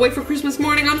cannot wait for Christmas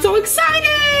morning. I'm so excited.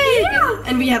 Yeah.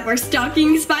 And we have our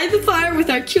stockings by the fire with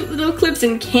our cute little clips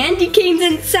and candy canes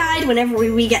inside whenever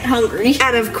we get hungry.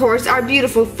 And of course our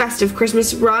beautiful festive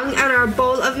Christmas rug and our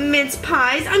bowl of mince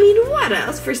pies. I mean, what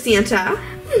else for Santa?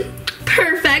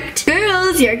 Perfect.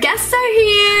 Girls, your guests are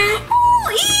here. Oh,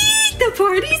 eat! The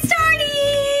party's starting.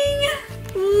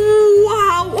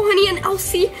 Wow, Annie and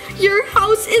Elsie, your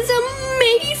house is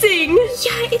amazing.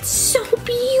 Yeah, it's so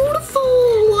beautiful.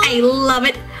 I love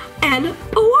it. And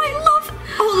oh, I love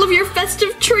all of your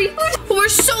festive treats. We're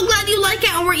so glad you like it,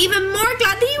 and we're even more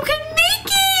glad that you can make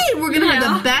it. We're gonna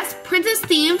have the best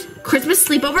princess-themed Christmas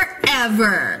sleepover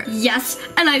ever. Yes,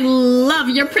 and I love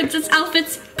your princess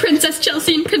outfits, Princess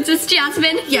Chelsea and Princess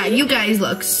Jasmine. Yeah, you guys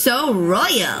look so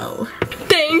royal.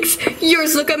 Thanks,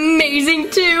 yours look amazing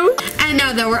too. And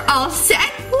now that we're all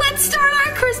set, let's start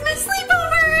our Christmas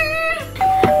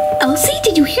sleepover. Elsie,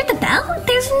 did you hear the bell?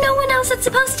 There's no one else that's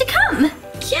supposed to come.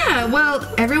 Yeah,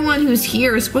 well, everyone who's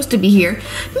here is supposed to be here.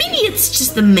 Maybe it's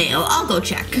just the mail. I'll go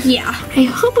check. Yeah, I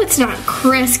hope it's not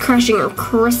Chris crashing our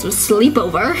Christmas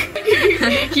sleepover.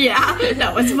 Yeah,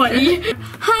 that was funny.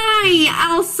 Hi,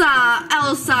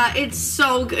 Elsa, it's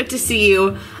so good to see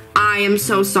you. I am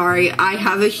so sorry. I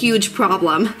have a huge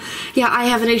problem. Yeah, I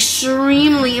have an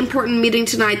extremely important meeting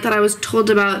tonight that I was told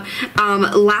about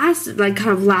last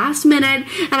minute,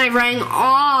 and I rang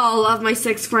all of my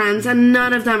 6 friends, and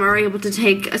none of them are able to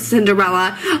take a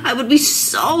Cinderella. I would be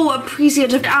so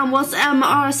appreciative.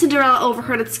 Cinderella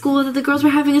overheard at school that the girls were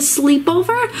having a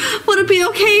sleepover. Would it be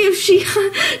okay if she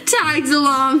tags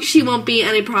along? She won't be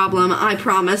any problem. I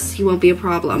promise he won't be a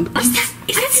problem. Is that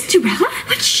Cinderella?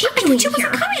 What's she doing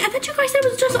here? I thought you guys said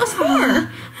it was just us 4.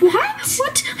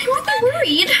 What? I'm really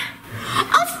worried.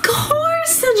 Of course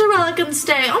Cinderella can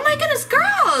stay. Oh my goodness,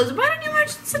 girls. Why don't you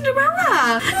mention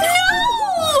Cinderella?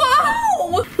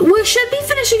 No! We should be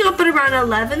finishing up at around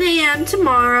 11 a.m.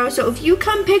 tomorrow, so if you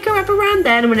come pick her up around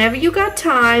then, whenever you got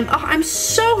time. Oh, I'm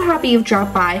so happy you've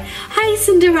dropped by. Hi,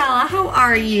 Cinderella. How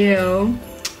are you?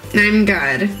 I'm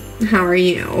good. How are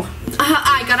you?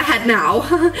 I gotta head now,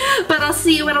 but I'll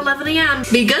see you at 11 a.m.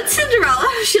 Be good, Cinderella.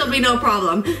 She'll be no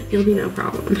problem. You'll be no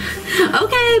problem.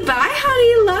 Okay, bye,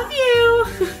 honey. Love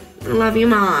you. Love you,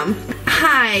 Mom.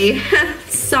 Hi.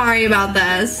 Sorry about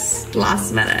this.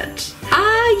 Last minute.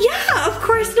 Yeah, of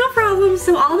course, no problem.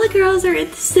 So all the girls are in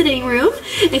the sitting room.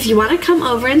 If you want to come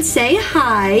over and say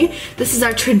hi, this is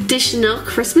our traditional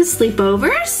Christmas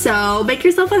sleepover, so make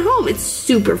yourself at home. It's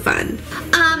super fun.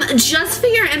 Just for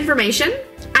your information,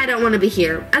 I don't want to be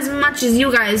here as much as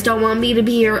you guys don't want me to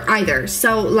be here either.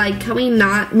 So, like, can we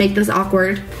not make this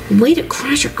awkward? Way to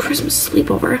crash our Christmas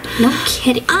sleepover. No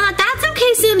kidding. That's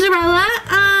okay, Cinderella.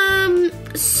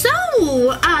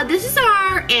 This is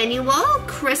our annual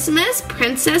Christmas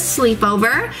princess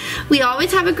sleepover. We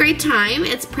always have a great time.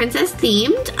 It's princess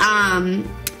themed.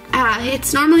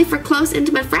 It's normally for close,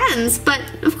 intimate friends, but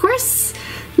of course,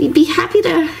 we'd be happy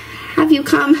to have you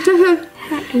come.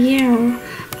 Yeah.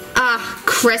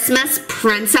 Christmas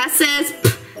princesses?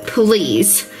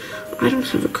 Please. I don't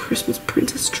have a Christmas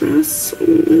princess dress.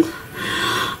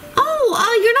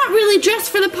 Oh, you're not really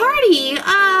dressed for the party.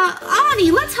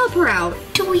 Annie, let's help her out.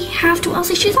 Do we have to,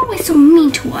 Elsie? She's always so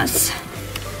mean to us.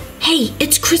 Hey,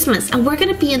 it's Christmas, and we're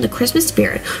gonna be in the Christmas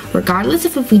spirit. Regardless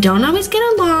of if we don't always get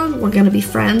along, we're gonna be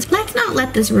friends. Let's not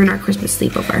let this ruin our Christmas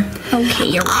sleepover. Okay,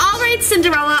 you're right. All right,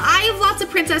 Cinderella, I have lots of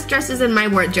princess dresses in my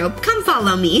wardrobe. Come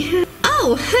follow me.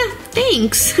 Oh,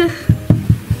 thanks.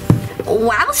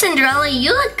 Wow, Cinderella,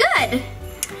 you look good.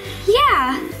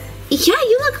 Yeah,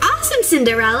 you look awesome,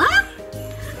 Cinderella.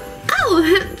 Oh,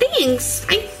 thanks.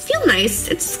 I feel nice.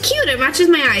 It's cute. It matches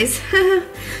my eyes.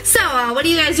 So, what do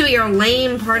you guys do at your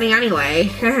lame party anyway?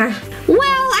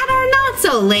 Well, at our not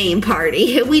so lame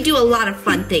party, we do a lot of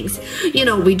fun things. You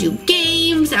know, we do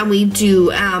games, and we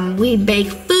bake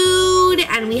food,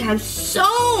 and we have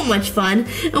so much fun.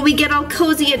 And we get all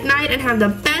cozy at night and have the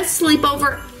best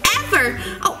sleepover ever.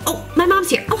 Oh, my mom's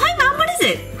here. Oh, hi, Mom. What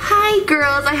is it? Hi,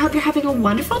 girls. I hope you're having a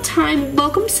wonderful time.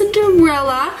 Welcome,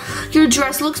 Cinderella. Your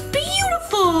dress looks beautiful.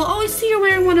 Oh, I see you're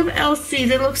wearing one of Elsie's.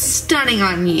 It looks stunning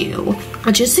on you.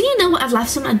 Just so you know, I've left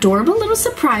some adorable little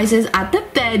surprises at the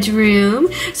bedroom.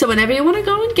 So whenever you want to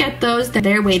go and get those,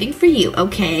 they're waiting for you,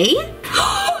 okay?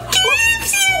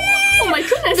 Gifts! Oh my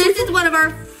goodness. This is one of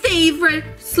our favorite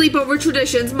sleepover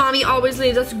traditions. Mommy always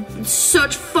leaves us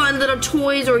such fun little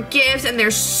toys or gifts, and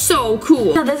they're so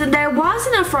cool. Now, there was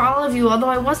enough for all of you, although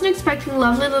I wasn't expecting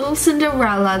lovely little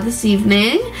Cinderella this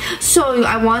evening. So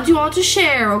I want you all to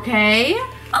share, okay?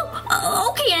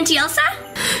 Oh, okay, Auntie Elsa.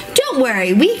 Don't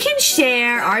worry, we can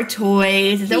share our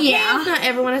toys. It's okay if not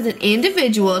everyone has an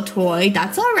individual toy.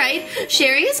 That's all right.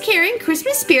 Sharing is caring.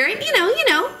 Christmas spirit, you know.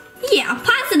 Yeah,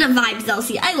 positive vibes,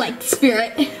 Elsie. I like the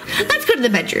spirit. Let's go to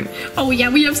the bedroom. Oh yeah,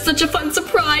 we have such a fun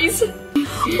surprise.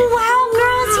 Wow,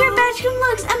 girls, your bedroom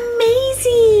looks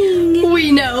amazing.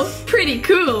 We know. Pretty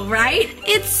cool, right?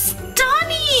 It's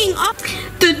stunning. Oh,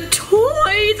 the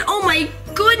toys. Oh my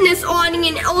goodness, Annie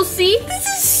and Elsie. this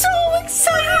is so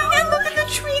exciting. And look at the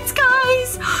treats,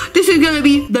 guys. This is going to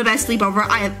be the best sleepover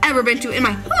I have ever been to in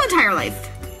my whole entire life.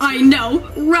 I know,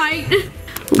 right?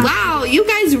 Wow, you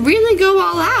guys really go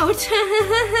all out.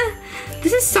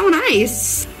 This is so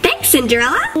nice. Thanks,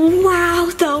 Cinderella. Wow,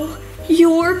 though.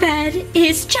 Your bed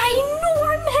is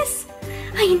ginormous.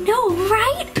 I know,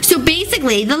 right? So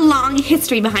basically, the long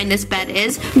history behind this bed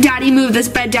is Daddy moved this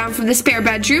bed down from the spare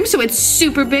bedroom, so it's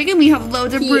super big and we have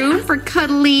loads of room for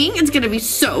cuddling. It's gonna be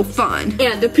so fun.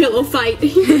 And a pillow fight.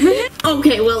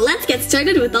 Okay, well, let's get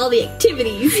started with all the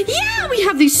activities. Yeah, we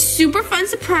have these super fun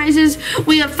surprises.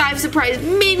 We have 5 surprise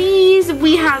minis.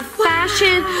 We have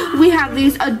fashion. We have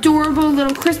these adorable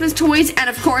little Christmas toys. And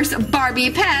of course, Barbie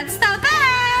pets, the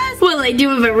best. Well, I do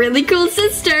have a really cool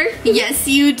sister. Yes,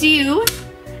 you do.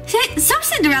 So,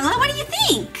 Cinderella, what do you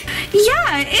think?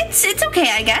 Yeah, it's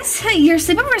okay, I guess. Your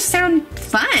sleepovers sound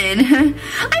fun.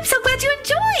 I'm so glad you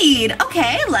enjoyed.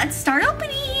 Okay, let's start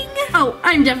opening. Oh,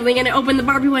 I'm definitely gonna open the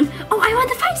Barbie one. Oh, I want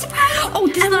the 5 surprise. Oh,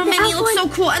 this little mini looks so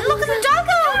cool. And look at the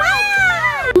doggo. Wow.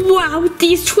 Wow,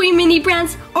 these toy mini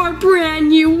brands are brand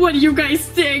new. What do you guys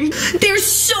think? They're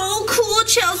so cool,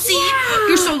 Chelsea. Yeah.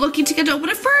 You're so lucky to get to open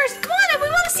it first. Come on, we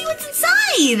want to see what's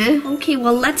inside. Okay,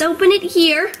 well, let's open it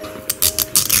here.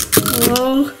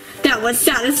 Oh, that was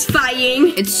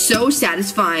satisfying. It's so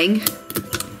satisfying.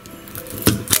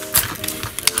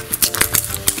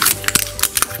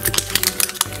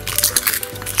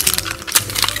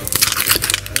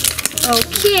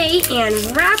 Okay, and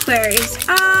wrappers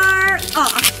are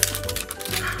off.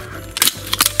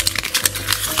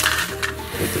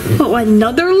 Oh,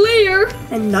 another layer,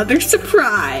 another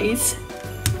surprise.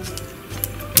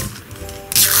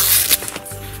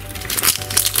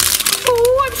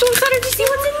 Oh, I'm so excited to see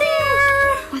what's in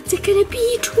there. What's it gonna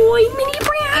be? Toy mini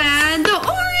brand. And the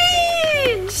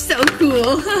orange. So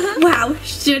cool. Wow,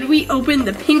 should we open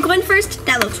the pink one first?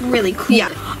 That looks really cool. Yeah.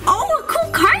 Oh, a cool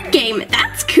card game.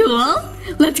 That's cool.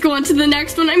 Let's go on to the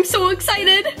next one. I'm so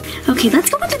excited. Okay, let's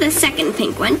go on to the second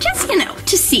pink one, just,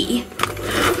 to see.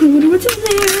 I wonder what's in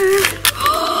there.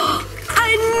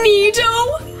 A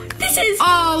Nido. This is...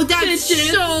 Oh, that's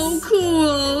so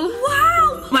cool.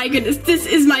 Wow. My goodness, this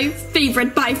is my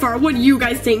favorite by far. What do you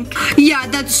guys think? Yeah,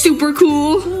 that's super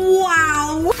cool.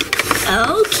 Wow.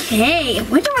 Okay, I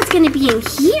wonder what's gonna be in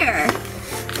here.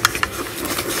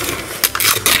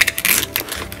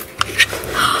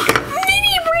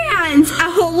 Mini brands, a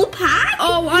whole pack?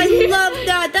 Oh, I love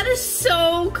that. That is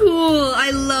so cool.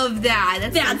 I love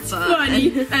that. That's so fun.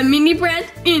 Funny. A mini brand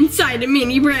inside a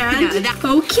mini brand. Yeah,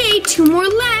 Okay, 2 more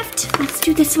left. Let's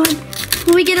do this one.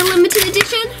 Will we get a limited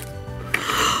edition?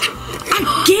 A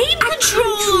game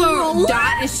controller.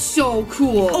 That is so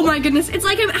cool. Oh my goodness, it's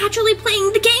like I'm actually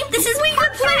playing the game. This is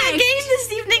We're playing a game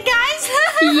this evening, guys.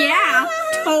 Yeah,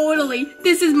 totally.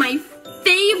 This is my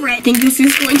favorite. I think this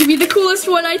is going to be the coolest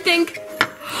one, I think.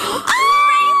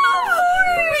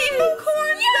 Rainbow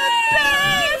corn, the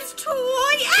best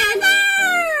toy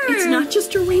ever. It's not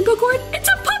just a rainbow corn, it's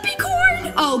a puppy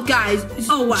corn. Oh, guys.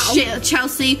 Oh, wow.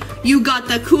 Chelsea, you got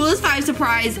the coolest 5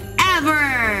 surprise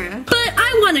ever. But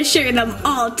I want to share them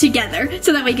all together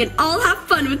so that we can all have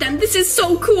fun with them. This is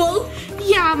so cool.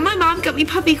 Yeah, my mom got me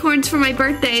puppy corns for my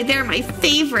birthday. They're my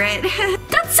favorite.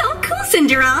 That's so cool,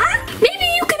 Cinderella. Maybe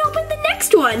you can open the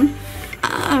next one.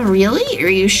 Really? Are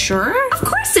you sure? Of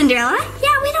course, Cinderella.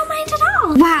 Yeah, we don't mind at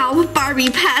all. Wow, Barbie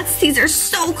pets. These are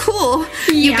so cool.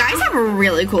 You guys have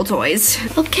really cool toys.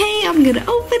 Okay, I'm gonna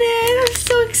open it. I'm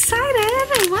so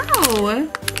excited. Wow.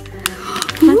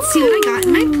 Let's see what I got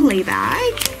in my play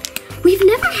bag. We've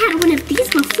never had one of these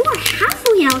before, have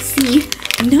we, Elsie?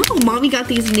 No, Mommy got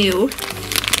these new.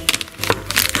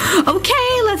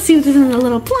 Okay, let's see what's in the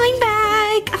little blind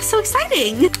bag. Oh, so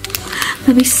exciting.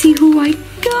 Let me see who I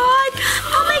got.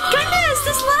 Oh my goodness,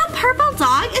 this little purple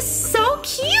dog is so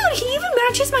cute. He even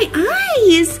matches my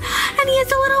eyes. And he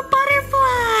has a little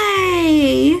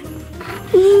butterfly.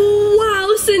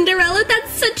 Wow, Cinderella,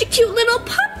 that's such a cute little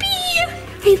puppy.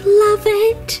 I love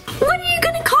it. What are you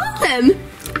gonna call them?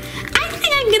 I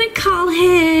think I'm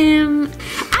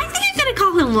gonna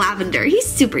call him Lavender. He's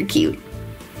super cute.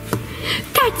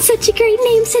 That's such a great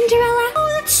name, Cinderella. Oh,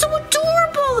 that's so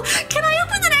adorable. Can I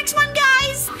open the next one,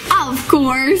 guys? Of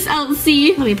course,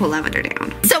 Elsie. Let me pull Lavender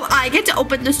down. So I get to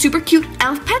open the super cute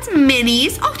Elf Pets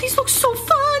minis. Oh, these look so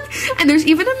fun. And there's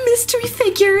even a mystery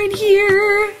figure in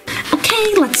here.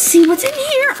 Okay, let's see what's in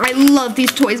here. I love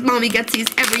these toys. Mommy gets these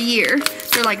every year.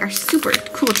 They're like our super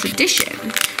cool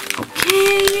tradition.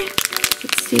 Okay,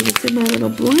 let's see what's in my little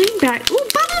blind bag. Ooh,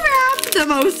 bubble wrap, the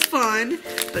most fun.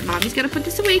 But Mommy's gotta put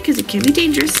this away because it can be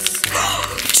dangerous. 2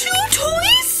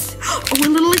 toys? Oh, a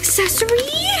little accessory.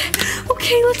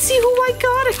 Okay, let's see who I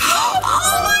got. Oh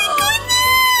my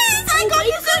goodness! I got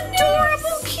this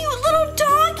adorable, cute little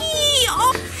doggy.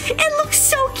 Oh, it looks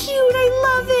so cute. I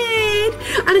love it.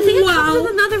 And I think it comes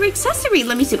with another accessory.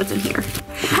 Let me see what's in here.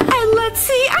 And let's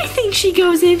see. I think she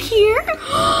goes in here.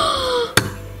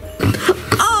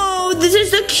 Oh, this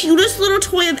is the cutest little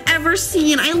toy I've ever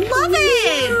seen. I love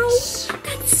it. Wow,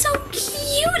 that's so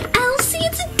cute, Elsie.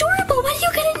 It's adorable. What are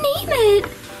you gonna name it?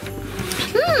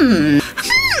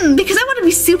 Because I want to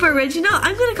be super original,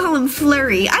 I'm gonna call him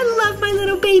Flurry. I love my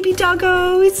little baby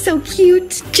doggo. It's so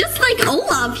cute. Just like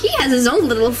Olaf, he has his own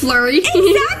little flurry.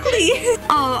 Exactly.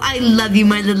 Oh, I love you,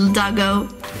 my little doggo.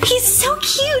 He's so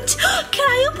cute. Can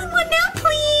I open one now,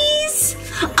 please?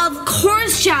 Of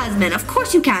course, Jasmine. Of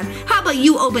course you can. How about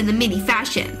you open the mini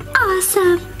fashion?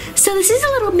 Awesome. So this is a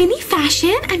little mini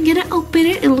fashion. I'm gonna open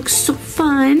it. It looks so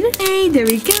fun. Hey, there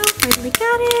we go. Finally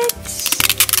got it.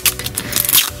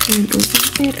 And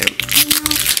open it.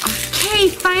 Okay,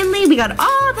 finally we got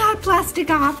all that plastic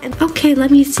off. And okay, let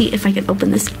me see if I can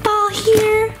open this ball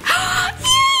here. Yay!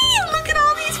 Look at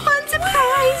all these fun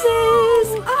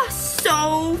surprises. Oh,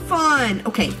 so fun.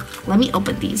 Okay, let me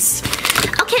open these.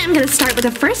 Okay, I'm gonna start with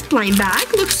the first blind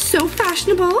bag. Looks so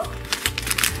fashionable.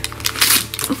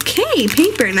 Okay,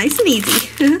 paper, nice and easy.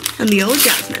 And the old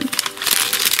Jasmine.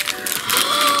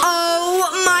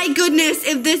 Oh my goodness,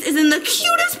 if this isn't the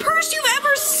cutest purse you've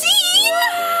ever seen!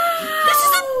 This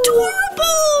is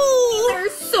adorable! They're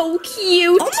so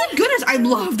cute. Oh my goodness, I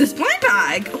love this blind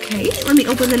bag. Okay, let me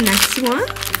open the next one.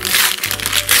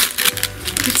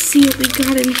 Let's see what we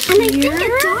got in here. And I think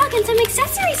a dog and some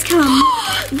accessories come.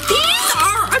 These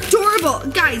are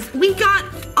adorable. Guys, we got,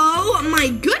 oh my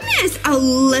goodness, a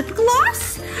lip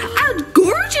gloss, a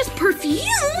gorgeous perfume.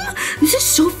 This is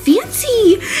so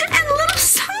fancy. And little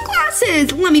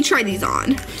sunglasses. Let me try these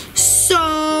on.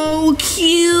 So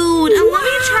cute. And let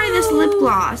me try this lip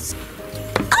gloss.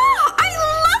 Oh, I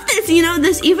love this. You know,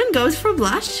 this even goes for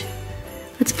blush.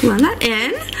 Let's blend that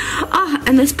in. Oh,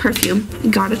 and this perfume.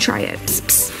 You gotta try it. Psst,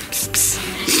 psst, psst,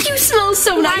 psst. You smell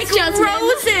so nice, Jasmine.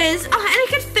 Roses. Oh, and it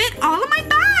could fit all in my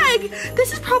bag.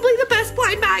 This is probably the best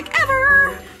blind bag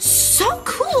ever. So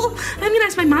cool. I'm gonna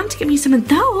ask my mom to get me some of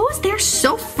those. They're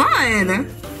so fun.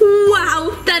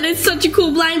 Wow, that is such a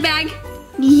cool blind bag.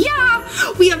 Yeah,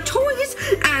 we have toys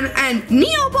and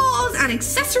Neo balls and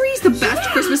accessories. The best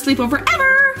Christmas sleepover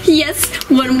ever. Yes,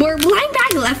 one more blind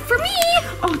bag left for me.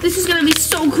 Oh, this is gonna be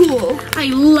so cool. I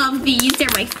love these. They're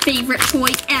my favorite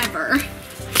toy ever.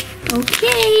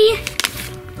 Okay.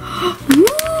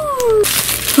 Ooh.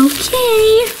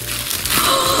 Okay.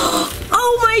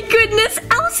 Oh my goodness,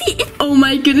 Elsie. Oh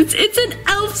my goodness, it's an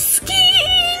elf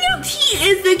skiing. out. He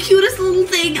is the cutest little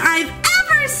thing I've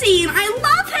ever seen. I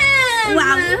love him.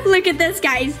 Wow, look at this,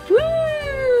 guys. Woo!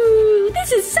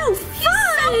 This is so fun.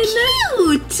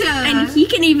 Cute. And he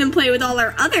can even play with all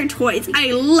our other toys.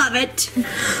 I love it.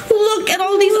 Look at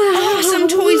all these awesome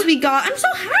toys we got. I'm so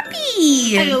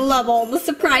happy. I love all the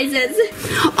surprises.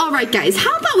 All right, guys,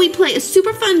 how about we play a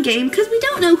super fun game because we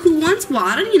don't know who wants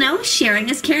what, and, you know, sharing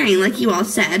is caring, like you all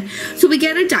said. So we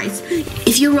get a dice.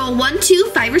 If you roll 1,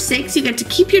 2, 5, or 6, you get to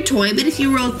keep your toy, but if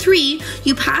you roll 3,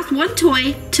 you pass 1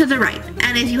 toy to the right.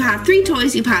 And if you have 3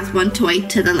 toys, you pass 1 toy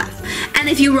to the left. And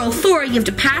if you roll 4, you have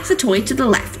to pass a toy to the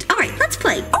left. All right, let's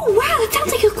play. Oh, wow, that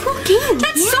sounds like a cool game.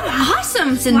 That's so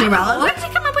awesome, Cinderella. Where did you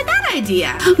come up with that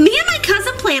idea? Me and my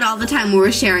cousin play it all the time when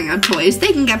we're sharing our toys.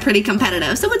 They can get pretty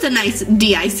competitive, so it's a nice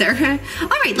de-icer. All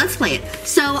right, let's play it.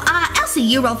 So, Elsie,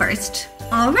 you roll first.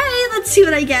 All right, let's see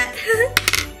what I get.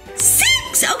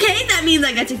 6. Okay, that means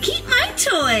I get to keep my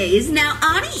toys. Now,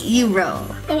 Annie, you roll.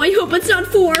 Oh, I hope it's not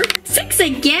 4. 6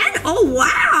 again? Oh,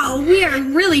 wow. We are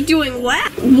really doing well.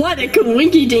 What a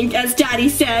coinky dink, as Daddy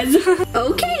says.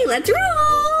 Okay, let's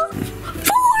roll.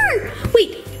 4.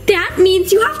 Wait, that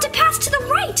means you have to pass to the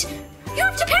right. You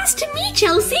have to pass to me,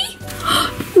 Chelsea.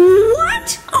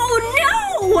 What? Oh,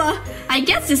 no. I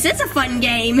guess this is a fun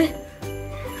game.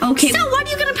 Okay. So, what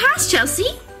are you going to pass, Chelsea?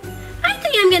 I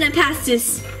think I'm going to pass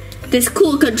this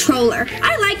cool controller.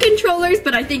 I like controllers,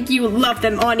 but I think you love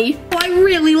them, Annie. Oh, I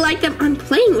really like them. I'm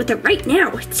playing with it right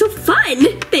now. It's so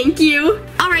fun. Thank you.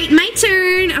 All right, my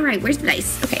turn. All right, where's the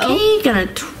dice? Okay, gonna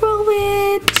throw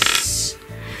it.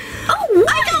 Oh,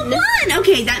 I got 1.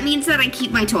 Okay, that means that I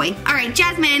keep my toy. All right,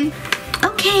 Jasmine.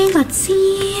 Okay, let's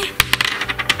see.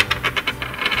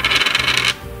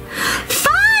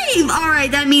 5. All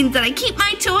right, that means that I keep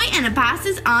my toy and it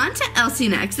passes on to Elsie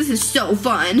next. This is so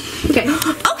fun. Okay.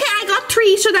 Okay, I got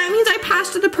 3, so that means I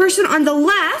pass to the person on the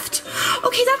left.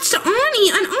 Okay, that's to Annie,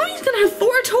 and Annie's gonna have 4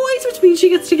 toys, which means she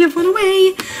gets to give 1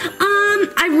 away.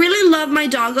 I really love my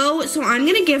doggo, so I'm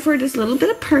gonna give her this little bit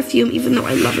of perfume, even though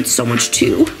I love it so much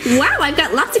too. Wow, I've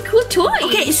got lots of cool toys.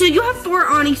 Okay, so you have 4,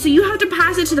 Annie, so you have to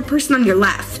pass it to the person on your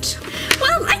left.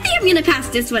 Well, I think I'm gonna pass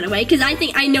this one away, because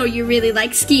I know you really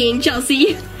like skiing,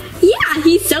 Chelsea. Yeah,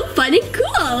 he's so fun and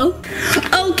cool.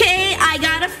 Okay, I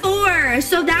got a 4.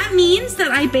 So that means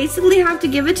that I basically have to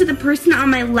give it to the person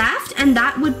on my left, and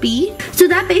that would be... So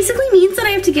that basically means that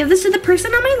I have to give this to the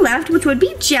person on my left, which would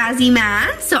be Jazzy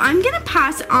Man. So I'm gonna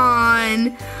pass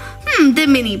on... the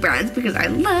mini brands, because I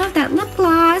love that lip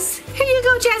gloss. Here you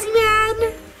go, Jazzy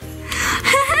Man.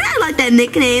 I like that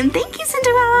nickname. Thank you,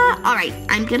 Cinderella. All right,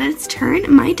 I'm gonna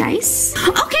turn my dice.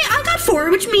 Okay, I got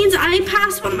 4, which means I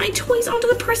pass one of my toys onto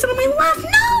the person on my left. No,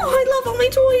 I love all my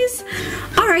toys.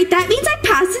 All right, that means I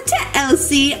pass it to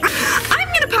Elsie. I'm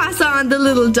gonna pass on the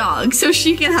little dog so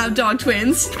she can have dog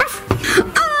twins.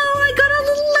 Oh, I got a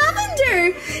little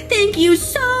lavender. Thank you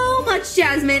so much,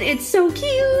 Jasmine. It's so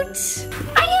cute.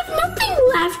 I have nothing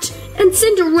left, and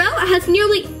Cinderella has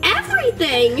nearly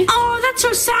everything. Oh, that's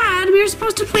so sad. We were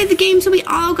supposed to play the game so we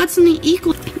all got something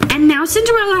equal. And now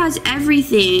Cinderella has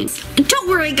everything. Don't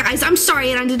worry, guys. I'm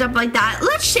sorry it ended up like that.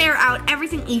 Let's share out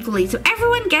everything equally so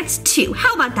everyone gets 2.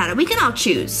 How about that? We can all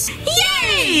choose.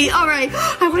 Yay! All right.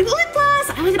 I want the lip gloss.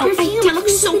 I want the perfume. It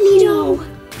looks so cool.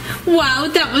 Wow,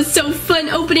 that was so fun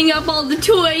opening up all the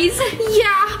toys.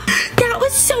 Yeah, that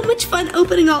was so much fun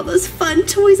opening all those fun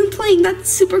toys and playing that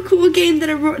super cool game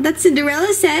that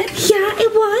Cinderella said. Yeah,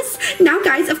 it was. Now,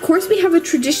 guys, of course, we have a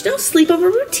traditional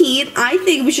sleepover routine. I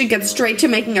think we should get straight to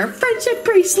making our friendship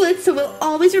bracelets so we'll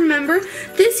always remember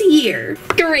this year.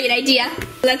 Great idea.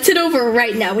 Let's head over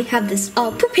right now. We have this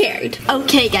all prepared.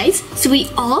 Okay, guys, so we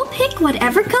all pick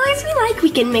whatever colors we like.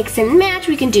 We can mix and match.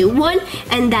 We can do one,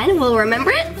 and then we'll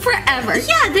remember it forever.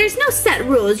 Yeah, there's no set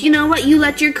rules. You know what? You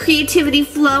let your creativity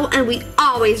flow, and we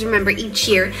always remember each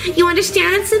year. You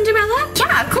understand, Cinderella?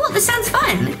 Yeah, cool. This sounds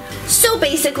fun. So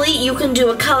basically, you can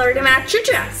do a color to match your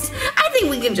dress. I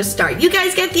think we can just start. You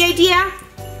guys get the idea?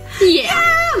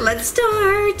 Yeah, let's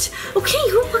start. Okay,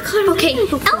 what color? Okay,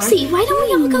 Elsie, why don't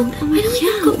we all go? Why don't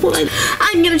we all go?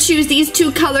 I'm gonna choose these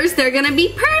 2 colors. They're gonna be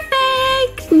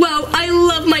perfect. Wow, I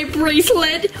love my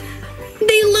bracelet.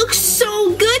 They look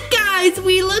so good, guys.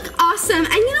 We look awesome.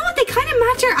 And you know what? They kind of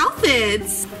match our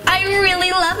outfits. I really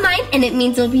love mine, and it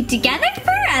means we'll be together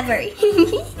forever.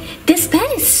 This bed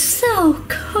is so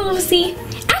cozy.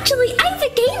 Actually, I have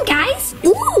a game, guys.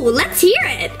 Ooh, let's hear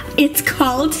it. It's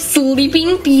called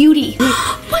Sleeping Beauty.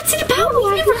 What's it about?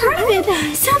 We've never heard of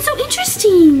it. Sounds so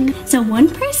interesting. So one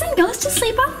person goes to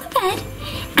sleep on the bed,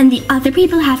 and the other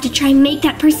people have to try and make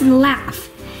that person laugh.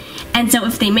 And so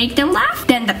if they make them laugh,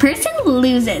 then the person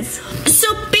loses.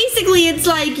 So basically, basically it's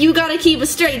like you gotta keep a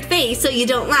straight face so you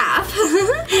don't laugh.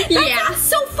 That's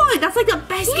so fun. That's like the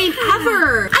best game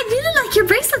ever. I really like your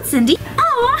bracelet, Cindy.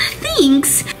 Aw,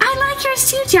 thanks. I like yours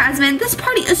too, Jasmine. This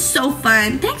party is so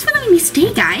fun. Thanks for letting me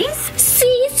stay, guys.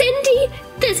 See, Cindy?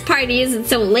 This party isn't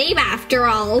so lame after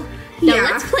all. Now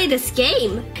let's play this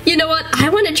game. You know what? I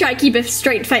want to try keep a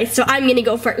straight face, so I'm gonna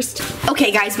go first.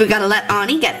 Okay, guys, we gotta let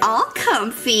Annie get all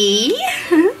comfy.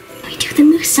 We do the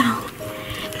moose song.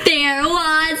 There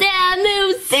was a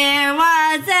moose. There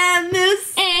was a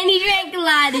moose. And he drank a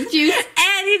lot of juice.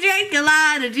 And he drank a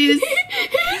lot of juice.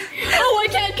 Oh, I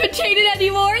can't contain it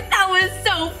anymore. That was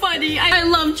so funny. I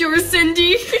loved yours,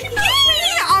 Cindy.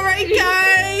 Alright,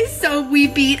 guys. So we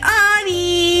beat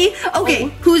Annie.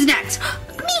 Okay, who's next?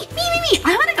 Me.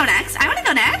 I want to go next.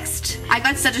 I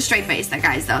got such a straight face, that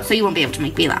guys, though, so you won't be able to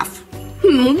make me laugh.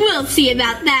 We'll see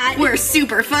about that. We're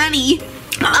super funny.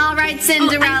 All right,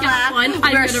 Cinderella.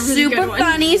 We're super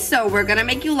funny, so we're gonna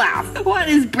make you laugh. What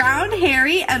is brown,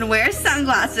 hairy, and wears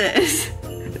sunglasses?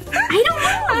 I don't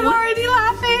know. I'm already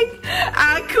laughing.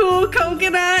 Cool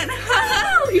coconut.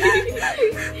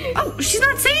 Oh, she's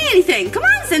not saying anything. Come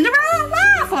on, Cinderella,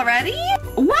 laugh already.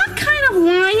 What kind of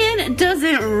lion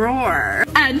doesn't roar?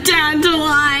 A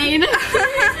dandelion.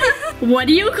 What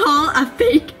do you call a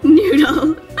fake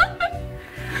noodle?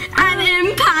 An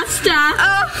impasta.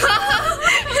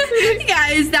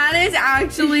 Guys, that is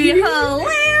actually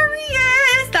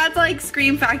hilarious. That's like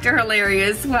Scream Factor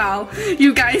hilarious. Wow.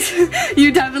 You guys,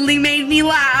 you definitely made me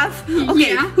laugh.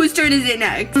 Okay, whose turn is it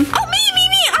next? Oh, me.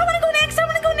 I want to go next.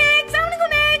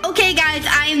 Okay, guys,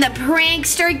 I am the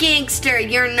prankster gangster.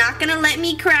 You're not going to let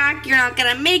me crack. You're not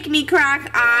going to make me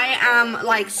crack. I am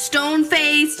like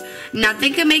stone-faced.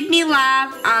 Nothing can make me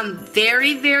laugh. I'm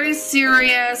very, very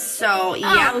serious. So,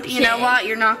 yep, you know what?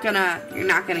 You're not gonna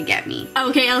get me.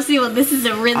 Okay, Elsie, well, this is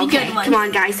a really good one. Come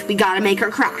on, guys. We gotta make her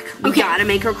crack. We gotta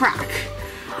make her crack.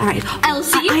 All right.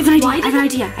 Elsie, I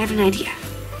have an idea.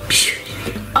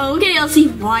 Okay, Elsie,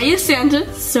 why is Santa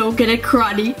so good at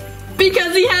karate?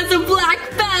 Because he has a black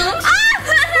belt.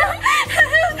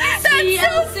 That's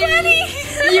so funny.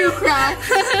 You crack.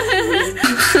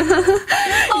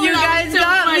 You guys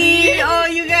got me. Oh,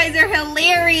 you guys are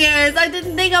hilarious. I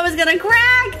didn't think I was gonna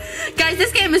crack. Guys,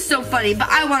 this game is so funny, but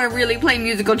I want to really play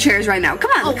musical chairs right now.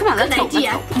 Come on, let's go.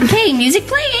 Okay, music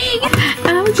playing.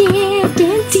 Oh yeah,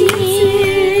 dancing.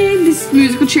 This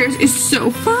musical chairs is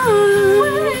so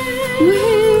fun.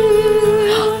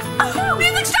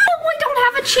 Music stop. I don't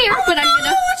have a chair, but I'm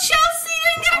gonna. Chelsea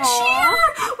didn't get a chair.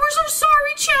 We're so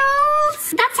sorry,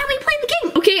 Chelsea. That's how we play the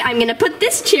game. Okay, I'm gonna put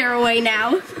this chair away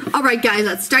now. All right, guys,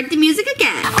 let's start the music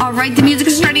again. All right, the music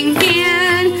is starting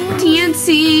again.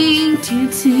 Dancing.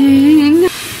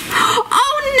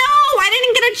 Oh no, I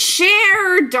didn't get a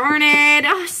chair. Darn it.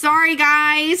 Oh, sorry,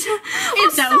 guys.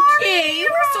 It's okay.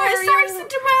 We're sorry,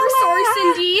 Cinderella. We're sorry,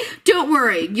 Cindy. Don't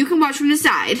worry, you can watch from the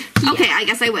side. Okay, I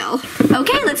guess I will.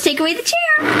 Okay, let's take away the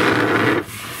chair.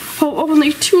 Oh,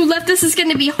 only 2 left. This is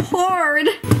gonna be hard.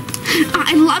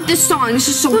 I love this song. This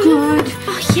is so good.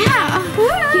 Oh, yeah.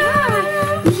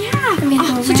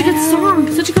 Oh, such a good song. A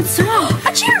chair. Such a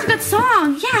good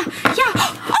song. Yeah. Oh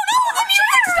no, the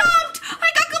music stopped. I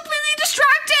got completely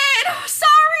distracted. Sorry.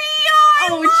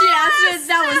 Jasmine,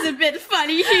 that was a bit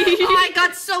funny. I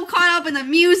got so caught up in the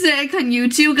music, and you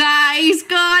two guys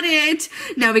got it.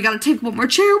 Now we gotta take one more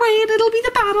chair away, and it'll be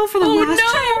the battle for the last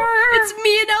chair. It's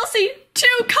me and Elsie,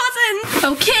 2 cousins.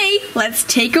 Okay, let's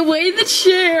take away the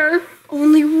chair.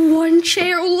 Only 1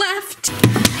 chair left.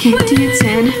 Okay,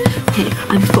 dancing. Okay,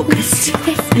 I'm focused.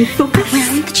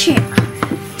 Around the chair.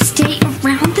 Stay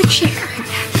around the chair.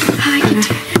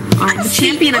 I'm the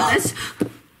champion of this.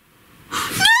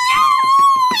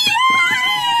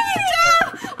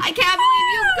 I can't believe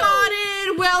you got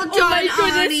it. Well done,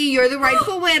 Annie. You're the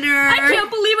rightful winner. I can't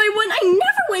believe I won. I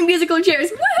never win musical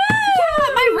chairs. Yeah,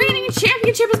 my reigning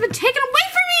championship has been taken away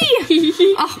from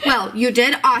me. Oh, well, you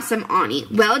did awesome, Annie.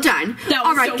 Well done. That was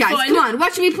all right, so guys, fun. come on.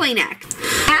 Watch me play next.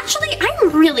 Actually,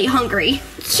 I'm really hungry.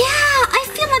 Yeah, I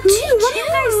feel it too. What do you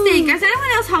guys think? Is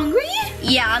anyone else hungry?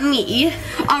 Yeah, me.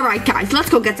 All right, guys, let's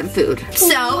go get some food.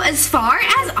 So, as far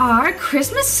as our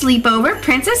Christmas sleepover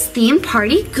princess themed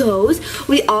party goes,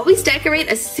 we always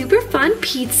decorate a super fun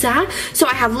pizza. So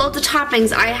I have loads of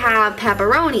toppings. I have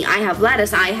pepperoni, I have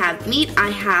lettuce, I have meat, I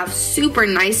have super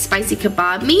nice spicy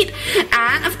kebab meat,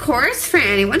 and of course, for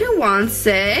anyone who wants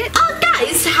it. Oh,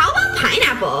 guys, how about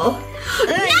pineapple?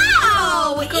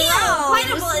 No! Ew!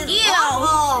 Pineapple is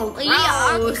awful!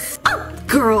 Gross. Oh,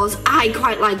 girls, I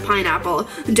quite like pineapple.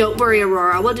 Don't worry,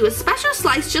 Aurora. We'll do a special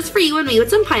slice just for you and me with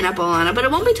some pineapple on it, but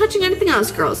it won't be touching anything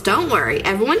else, girls. Don't worry.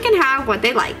 Everyone can have what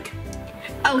they like.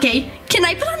 Okay, can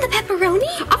I put on the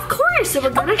pepperoni? Of course. So we're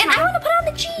gonna And I want to put on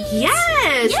the cheese.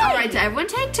 Yes. Yay. All right, so everyone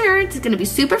take turns. It's gonna be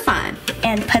super fun.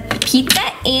 And put the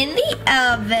pizza in the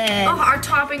oven. Oh, our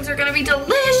toppings are gonna be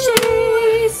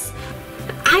delicious.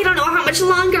 I don't know how much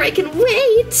longer I can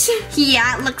wait.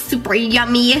 Yeah, it looks super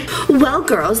yummy. Well,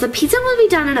 girls, the pizza will be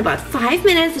done in about 5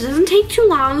 minutes. It doesn't take too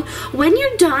long. When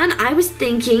you're done, I was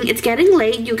thinking it's getting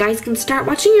late. You guys can start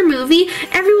watching your movie.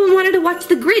 Everyone wanted to watch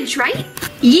The Grinch, right?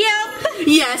 Yep.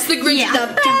 Yes, The Grinch is the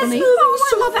best definitely. movie. Oh,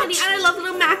 So funny. And I love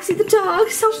little Maxie the dog.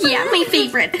 So funny. Yeah, my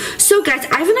favorite. So guys,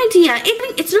 I have an idea.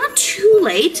 It's not too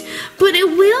late, but it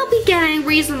will be getting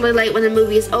reasonably late when the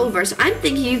movie is over. So I'm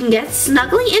thinking you can get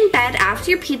snugly in bed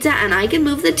after your pizza and I can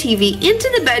move the TV into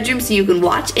the bedroom so you can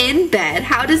watch in bed.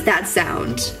 How does that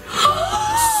sound?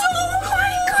 Oh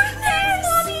my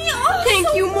goodness!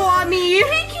 Thank you, Mommy.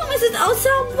 Thank you, Mrs. Elsa.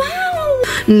 Wow.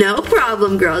 No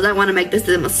problem, girls. I want to make this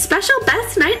the most special,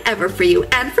 best night ever for you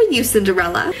and for you,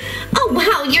 Cinderella. Oh,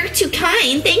 wow, you're too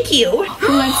kind. Thank you.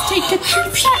 Let's take the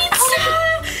pizza.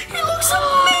 It looks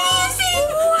amazing.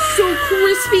 So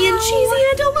crispy and cheesy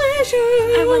and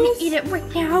delicious. I want to eat it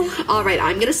right now. All right,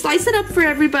 I'm going to slice it up for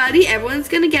everybody. Everyone's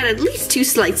going to get at least 2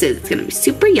 slices. It's going to be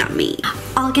super yummy.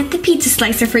 I'll get the pizza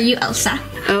slicer for you, Elsa.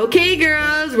 Okay,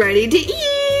 girls, ready to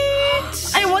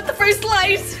eat. I want the first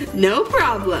slice. No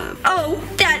problem. Oh,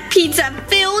 that pizza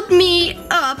filled me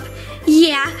up.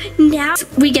 Yeah, now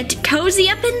we get to cozy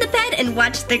up in the bed and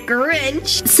watch The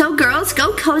Grinch. So girls,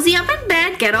 go cozy up in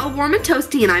bed, get all warm and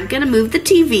toasty, and I'm gonna move the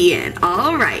TV in.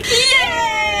 All right.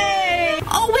 Yay!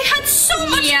 Oh, we had so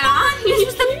much fun. This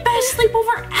was the best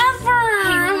sleepover ever.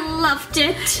 I loved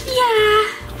it. Yeah.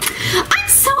 I'm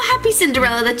so happy,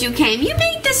 Cinderella, that you came. You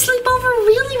made this sleepover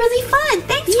really, really fun.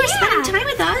 Thanks for spending time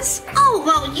with us. Oh,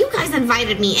 well, you guys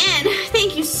invited me in.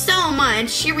 Thank you so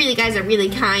much. You really guys are really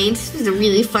kind. This was a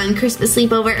really fun Christmas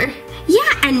sleepover.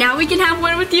 Yeah, and now we can have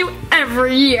one with you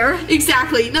every year.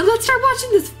 Exactly. Now let's start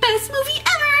watching this best movie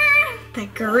ever. The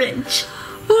Grinch.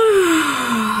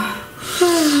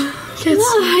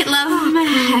 I love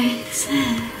Max.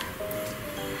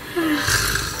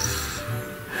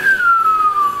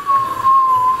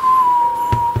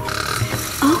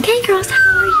 Okay, girls,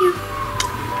 how are you?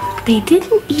 They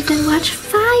didn't even watch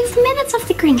 5 minutes of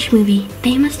the Grinch movie.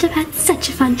 They must have had such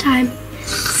a fun time.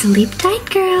 Sleep tight,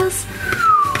 girls.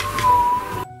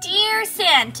 Dear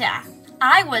Santa,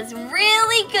 I was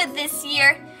really good this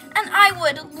year, and I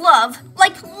would love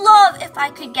if I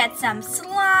could get some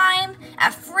slime,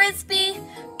 a frisbee,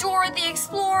 Dora the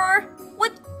Explorer,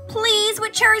 with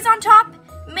cherries on top,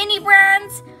 mini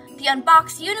brands, the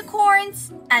unboxed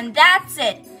unicorns, and that's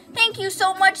it. Thank you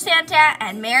so much, Santa,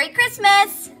 and Merry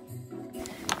Christmas!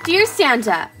 Dear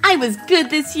Santa, I was good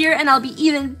this year and I'll be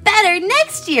even better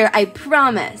next year, I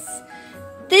promise.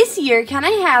 This year, can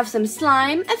I have some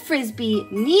slime, a frisbee,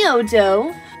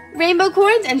 Neo-Dough, rainbow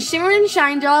corns, and shimmer and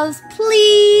shine dolls,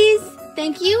 please?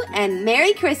 Thank you and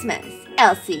Merry Christmas,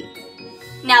 Elsie.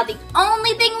 Now the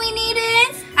only thing we need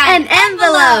is An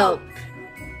envelope!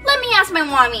 Let me ask my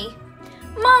mommy.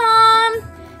 Mom!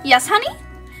 Yes, honey?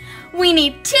 We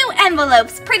need 2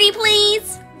 envelopes, pretty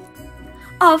please.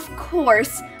 Of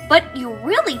course, but you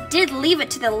really did leave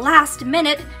it to the last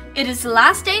minute. It is the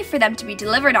last day for them to be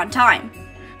delivered on time.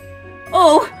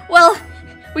 Oh, well,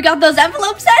 we got those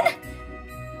envelopes then?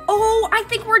 Oh, I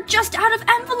think we're just out of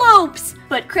envelopes.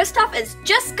 But Kristoff is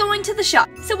just going to the shop,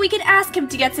 so we can ask him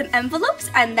to get some envelopes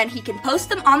and then he can post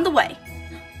them on the way.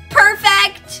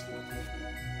 Perfect!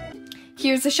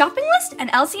 Here's the shopping list and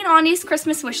Elsie and Annie's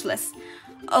Christmas wish list.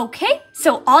 Okay,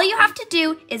 so all you have to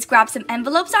do is grab some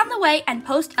envelopes on the way and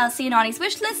post Elsie and Annie's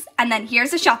wish list, and then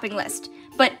here's the shopping list.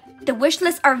 But the wish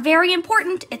lists are very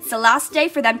important. It's the last day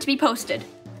for them to be posted.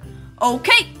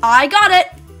 Okay, I got it.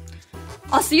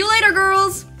 I'll see you later,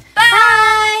 girls.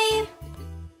 Bye!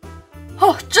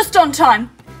 Oh, just on time.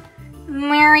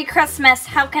 Merry Christmas.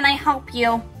 How can I help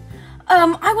you?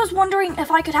 I was wondering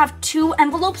if I could have 2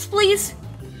 envelopes, please.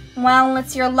 Well,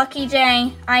 it's your lucky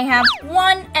day. I have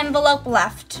 1 envelope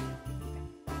left.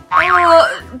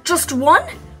 Just 1?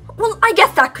 Well, I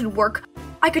guess that could work.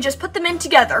 I could just put them in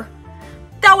together.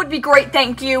 That would be great,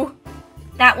 thank you.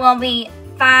 That will be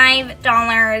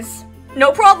 $5.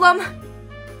 No problem.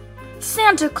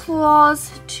 Santa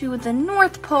Claus to the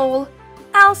North Pole,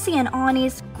 Elsie and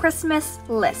Annie's Christmas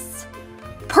lists.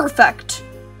 Perfect.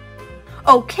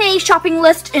 Okay, shopping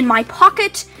list in my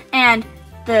pocket, and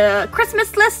the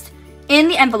Christmas list in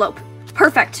the envelope.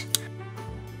 Perfect.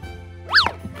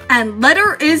 And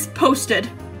letter is posted.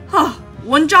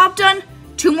 1 job done,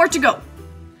 2 more to go.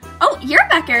 Oh, you're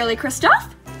back early,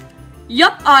 Kristoff.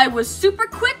 Yup, I was super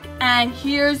quick, and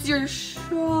here's your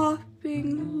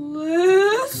shopping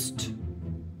list.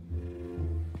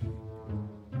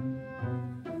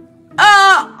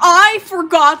 I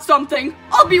forgot something.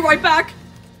 I'll be right back.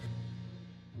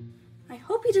 I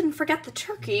hope you didn't forget the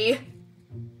turkey.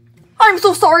 I'm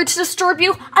so sorry to disturb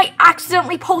you. I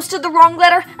accidentally posted the wrong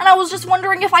letter, and I was just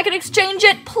wondering if I could exchange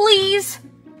it, please.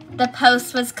 The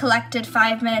post was collected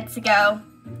 5 minutes ago.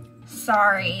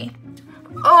 Sorry.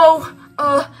 Oh,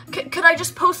 could I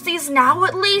just post these now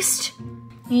at least?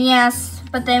 Yes,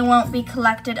 but they won't be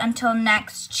collected until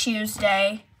next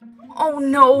Tuesday. Oh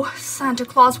no, Santa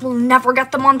Claus will never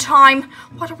get them on time.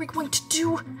 What are we going to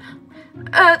do?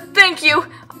 Thank you.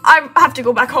 I have to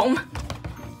go back home.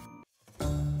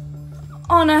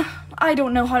 Anna, I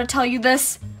don't know how to tell you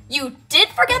this. You did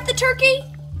forget the turkey?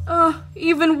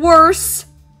 Even worse.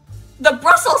 The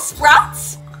Brussels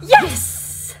sprouts?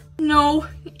 Yes! No,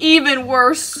 even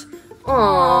worse.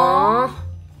 Aww.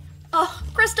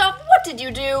 Kristoff, what did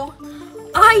you do?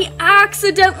 I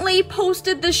accidentally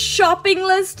posted the shopping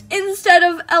list instead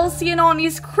of Elsie and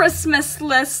Annie's Christmas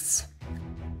lists.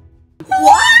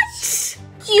 What?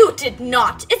 You did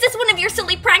not. Is this one of your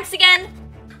silly pranks again?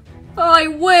 I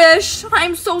wish.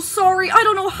 I'm so sorry. I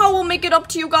don't know how we'll make it up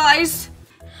to you guys.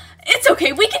 It's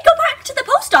okay. We can go back to the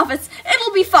post office.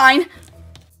 It'll be fine.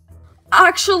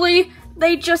 Actually,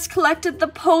 they just collected the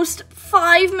post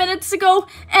 5 minutes ago,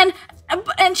 and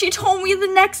she told me the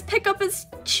next pickup is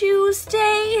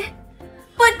Tuesday.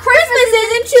 But Christmas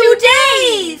is in 2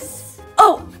 days!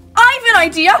 Oh, I have an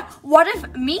idea. What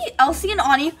if me, Elsie, and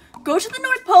Annie go to the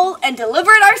North Pole and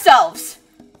deliver it ourselves?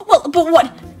 Well, but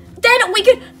what? Then we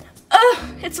could...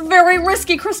 it's very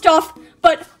risky, Kristoff,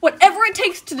 but whatever it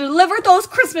takes to deliver those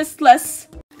Christmas lists.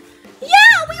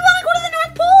 Yeah, we want to go to the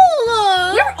North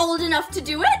Pole! We're old enough to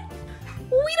do it.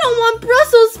 We don't want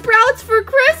Brussels sprouts for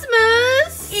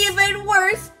Christmas. Even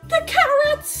worse, the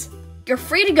carrots. You're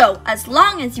free to go as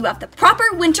long as you have the proper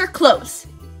winter clothes.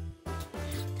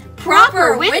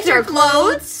 Proper winter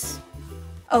clothes?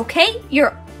 Okay,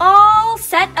 you're all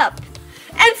set up.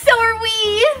 And so are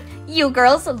we. You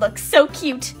girls look so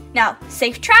cute. Now,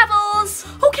 safe travels.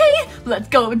 Okay, let's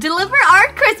go deliver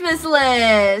our Christmas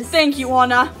list. Thank you,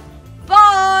 Anna.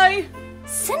 Bye.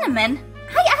 Cinnamon,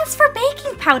 I asked for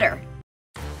baking powder.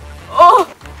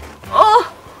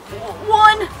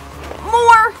 One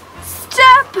more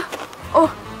step.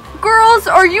 Oh, girls,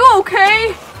 are you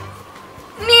okay?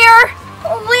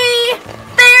 Nearly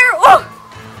there. Oh,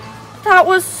 that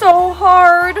was so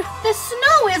hard. The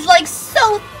snow is like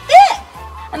so thick.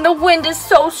 And the wind is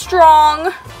so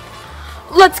strong.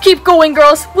 Let's keep going,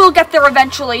 girls. We'll get there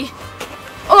eventually.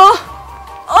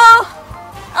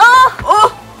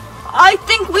 I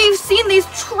think we've seen these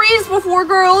trees before,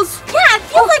 girls. Yeah, I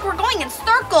feel like we're going in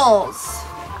circles.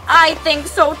 I think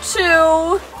so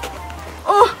too.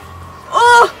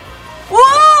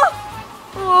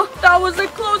 That was a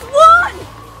close one.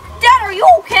 Dad, are you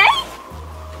okay?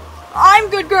 I'm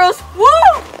good, girls.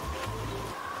 Woo!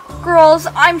 Girls,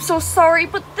 I'm so sorry,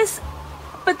 but this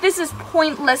is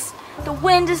pointless. The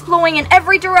wind is blowing in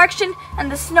every direction, and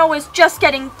the snow is just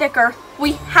getting thicker.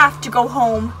 We have to go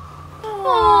home.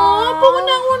 Aww, but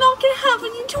now we're not gonna have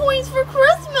any toys for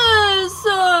Christmas.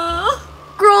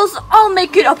 Girls, I'll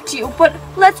make it up to you, but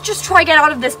let's just try get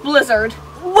out of this blizzard.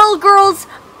 Well, girls,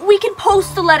 we can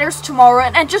post the letters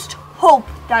tomorrow and just hope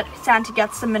that Santa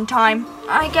gets them in time.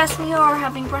 I guess we are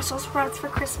having Brussels sprouts for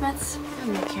Christmas.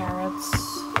 And the carrots.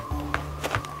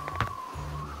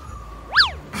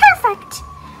 Perfect!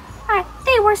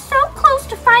 They were so close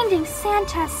to finding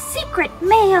Santa's secret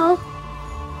mail.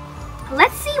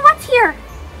 Let's see what's here.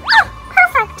 Oh,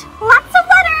 perfect! Lots of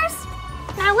letters!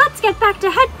 Now let's get back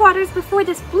to headquarters before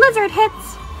this blizzard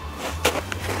hits.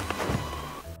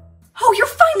 Oh, you're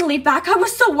finally back. I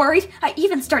was so worried. I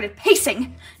even started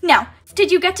pacing. Now,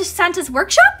 did you get to Santa's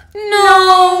workshop?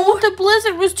 No, the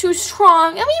blizzard was too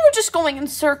strong, and we were just going in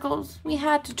circles. We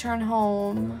had to turn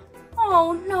home.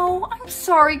 Oh, no. I'm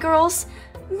sorry, girls.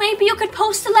 Maybe you could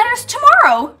post the letters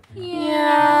tomorrow.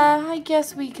 Yeah, I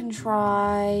guess we can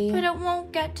try. But it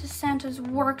won't get to Santa's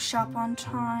workshop on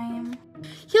time.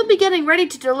 He'll be getting ready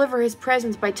to deliver his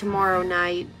presents by tomorrow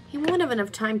night. He won't have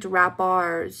enough time to wrap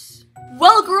ours.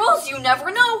 Well, girls, you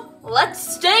never know.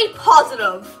 Let's stay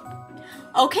positive.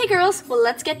 Okay, girls, well,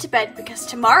 let's get to bed because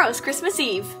tomorrow's Christmas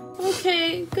Eve.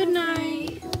 Okay, good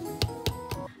night.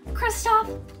 Kristoff,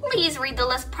 please read the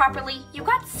list properly. You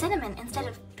got cinnamon instead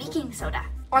of baking soda.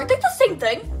 Aren't they the same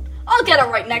thing? I'll get it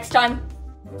right next time.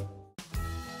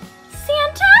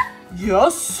 Santa?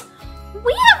 Yes?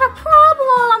 We have a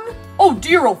problem. Oh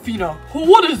dear, Alfina,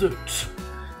 what is it?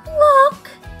 Look.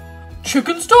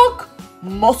 Chicken stock?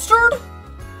 Mustard?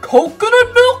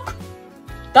 Coconut milk?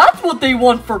 That's what they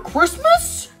want for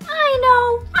Christmas? I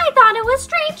know. I thought it was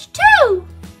strange too.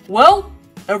 Well,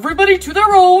 everybody to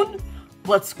their own.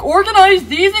 Let's organize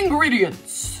these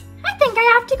ingredients. I think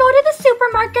I have to go to the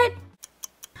supermarket.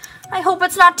 I hope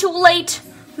it's not too late.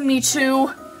 Me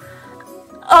too.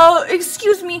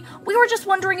 Excuse me. We were just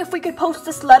wondering if we could post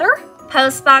this letter.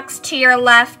 Postbox to your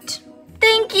left.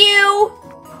 Thank you.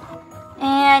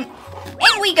 And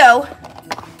in we go.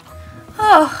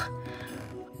 Oh,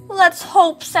 let's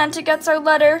hope Santa gets our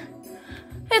letter.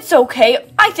 It's okay.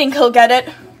 I think he'll get it.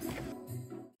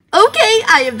 Okay,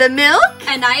 I have the milk.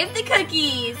 And I have the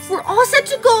cookies. We're all set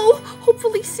to go.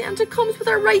 Hopefully Santa comes with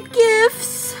our right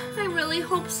gifts. I really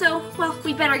hope so. Well,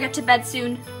 we better get to bed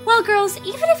soon. Well, girls,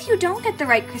 even if you don't get the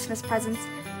right Christmas presents,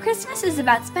 Christmas is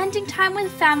about spending time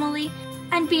with family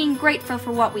and being grateful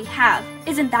for what we have.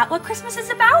 Isn't that what Christmas is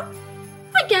about?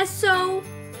 I guess so.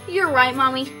 You're right,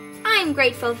 Mommy. I'm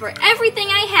grateful for everything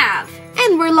I have.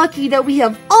 And we're lucky that we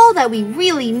have all that we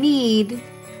really need.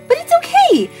 But it's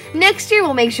okay. Next year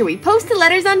we'll make sure we post the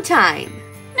letters on time.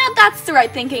 Now that's the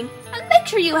right thinking. And make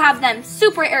sure you have them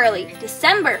super early,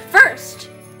 December 1st.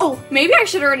 Oh, maybe I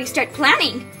should already start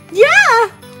planning.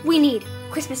 Yeah! We need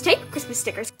Christmas tape, Christmas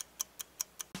stickers.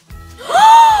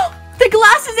 The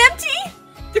glass is empty.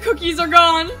 The cookies are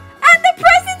gone. And the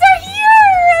presents are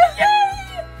here.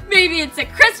 Yay! Maybe it's a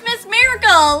Christmas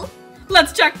miracle.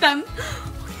 Let's check them.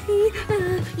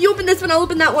 You open this one, I'll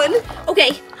open that one.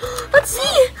 Okay. Let's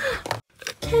see.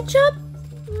 Ketchup,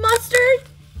 mustard,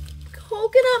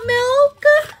 coconut milk.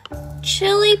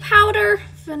 Chili powder,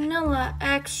 vanilla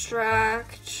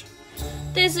extract.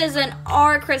 This isn't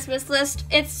our Christmas list,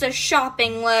 it's a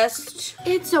shopping list.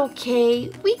 It's okay.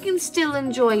 We can still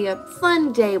enjoy a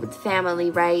fun day with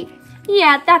family, right?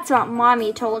 Yeah, that's what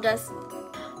Mommy told us.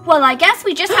 Well, I guess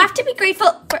we just have to be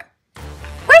grateful for...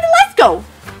 Where'd the lights go?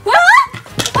 What?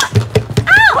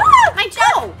 Ow! My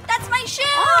toe! That's my shoe!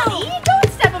 Honey,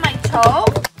 don't step on my toe.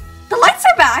 The lights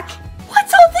are back.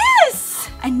 What's all this?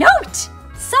 A note!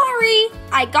 Sorry,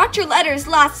 I got your letters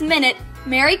last minute.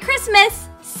 Merry Christmas,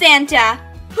 Santa.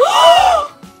 Do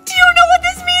you know what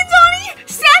this means, Honey?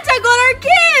 Santa got our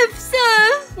gifts!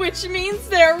 Which means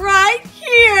they're right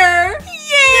here.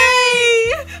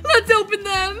 Yay! Let's open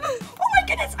them. Oh my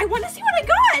goodness, I want to see what I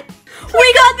got.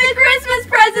 We got the Christmas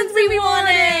presents we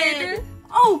wanted.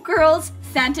 Oh, girls,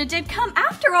 Santa did come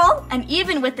after all, and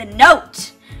even with a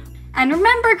note. And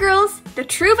remember, girls, the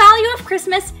true value of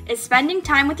Christmas is spending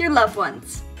time with your loved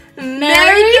ones.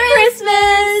 Merry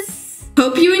Christmas!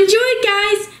 Hope you enjoyed,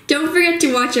 guys! Don't forget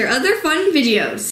to watch our other fun videos.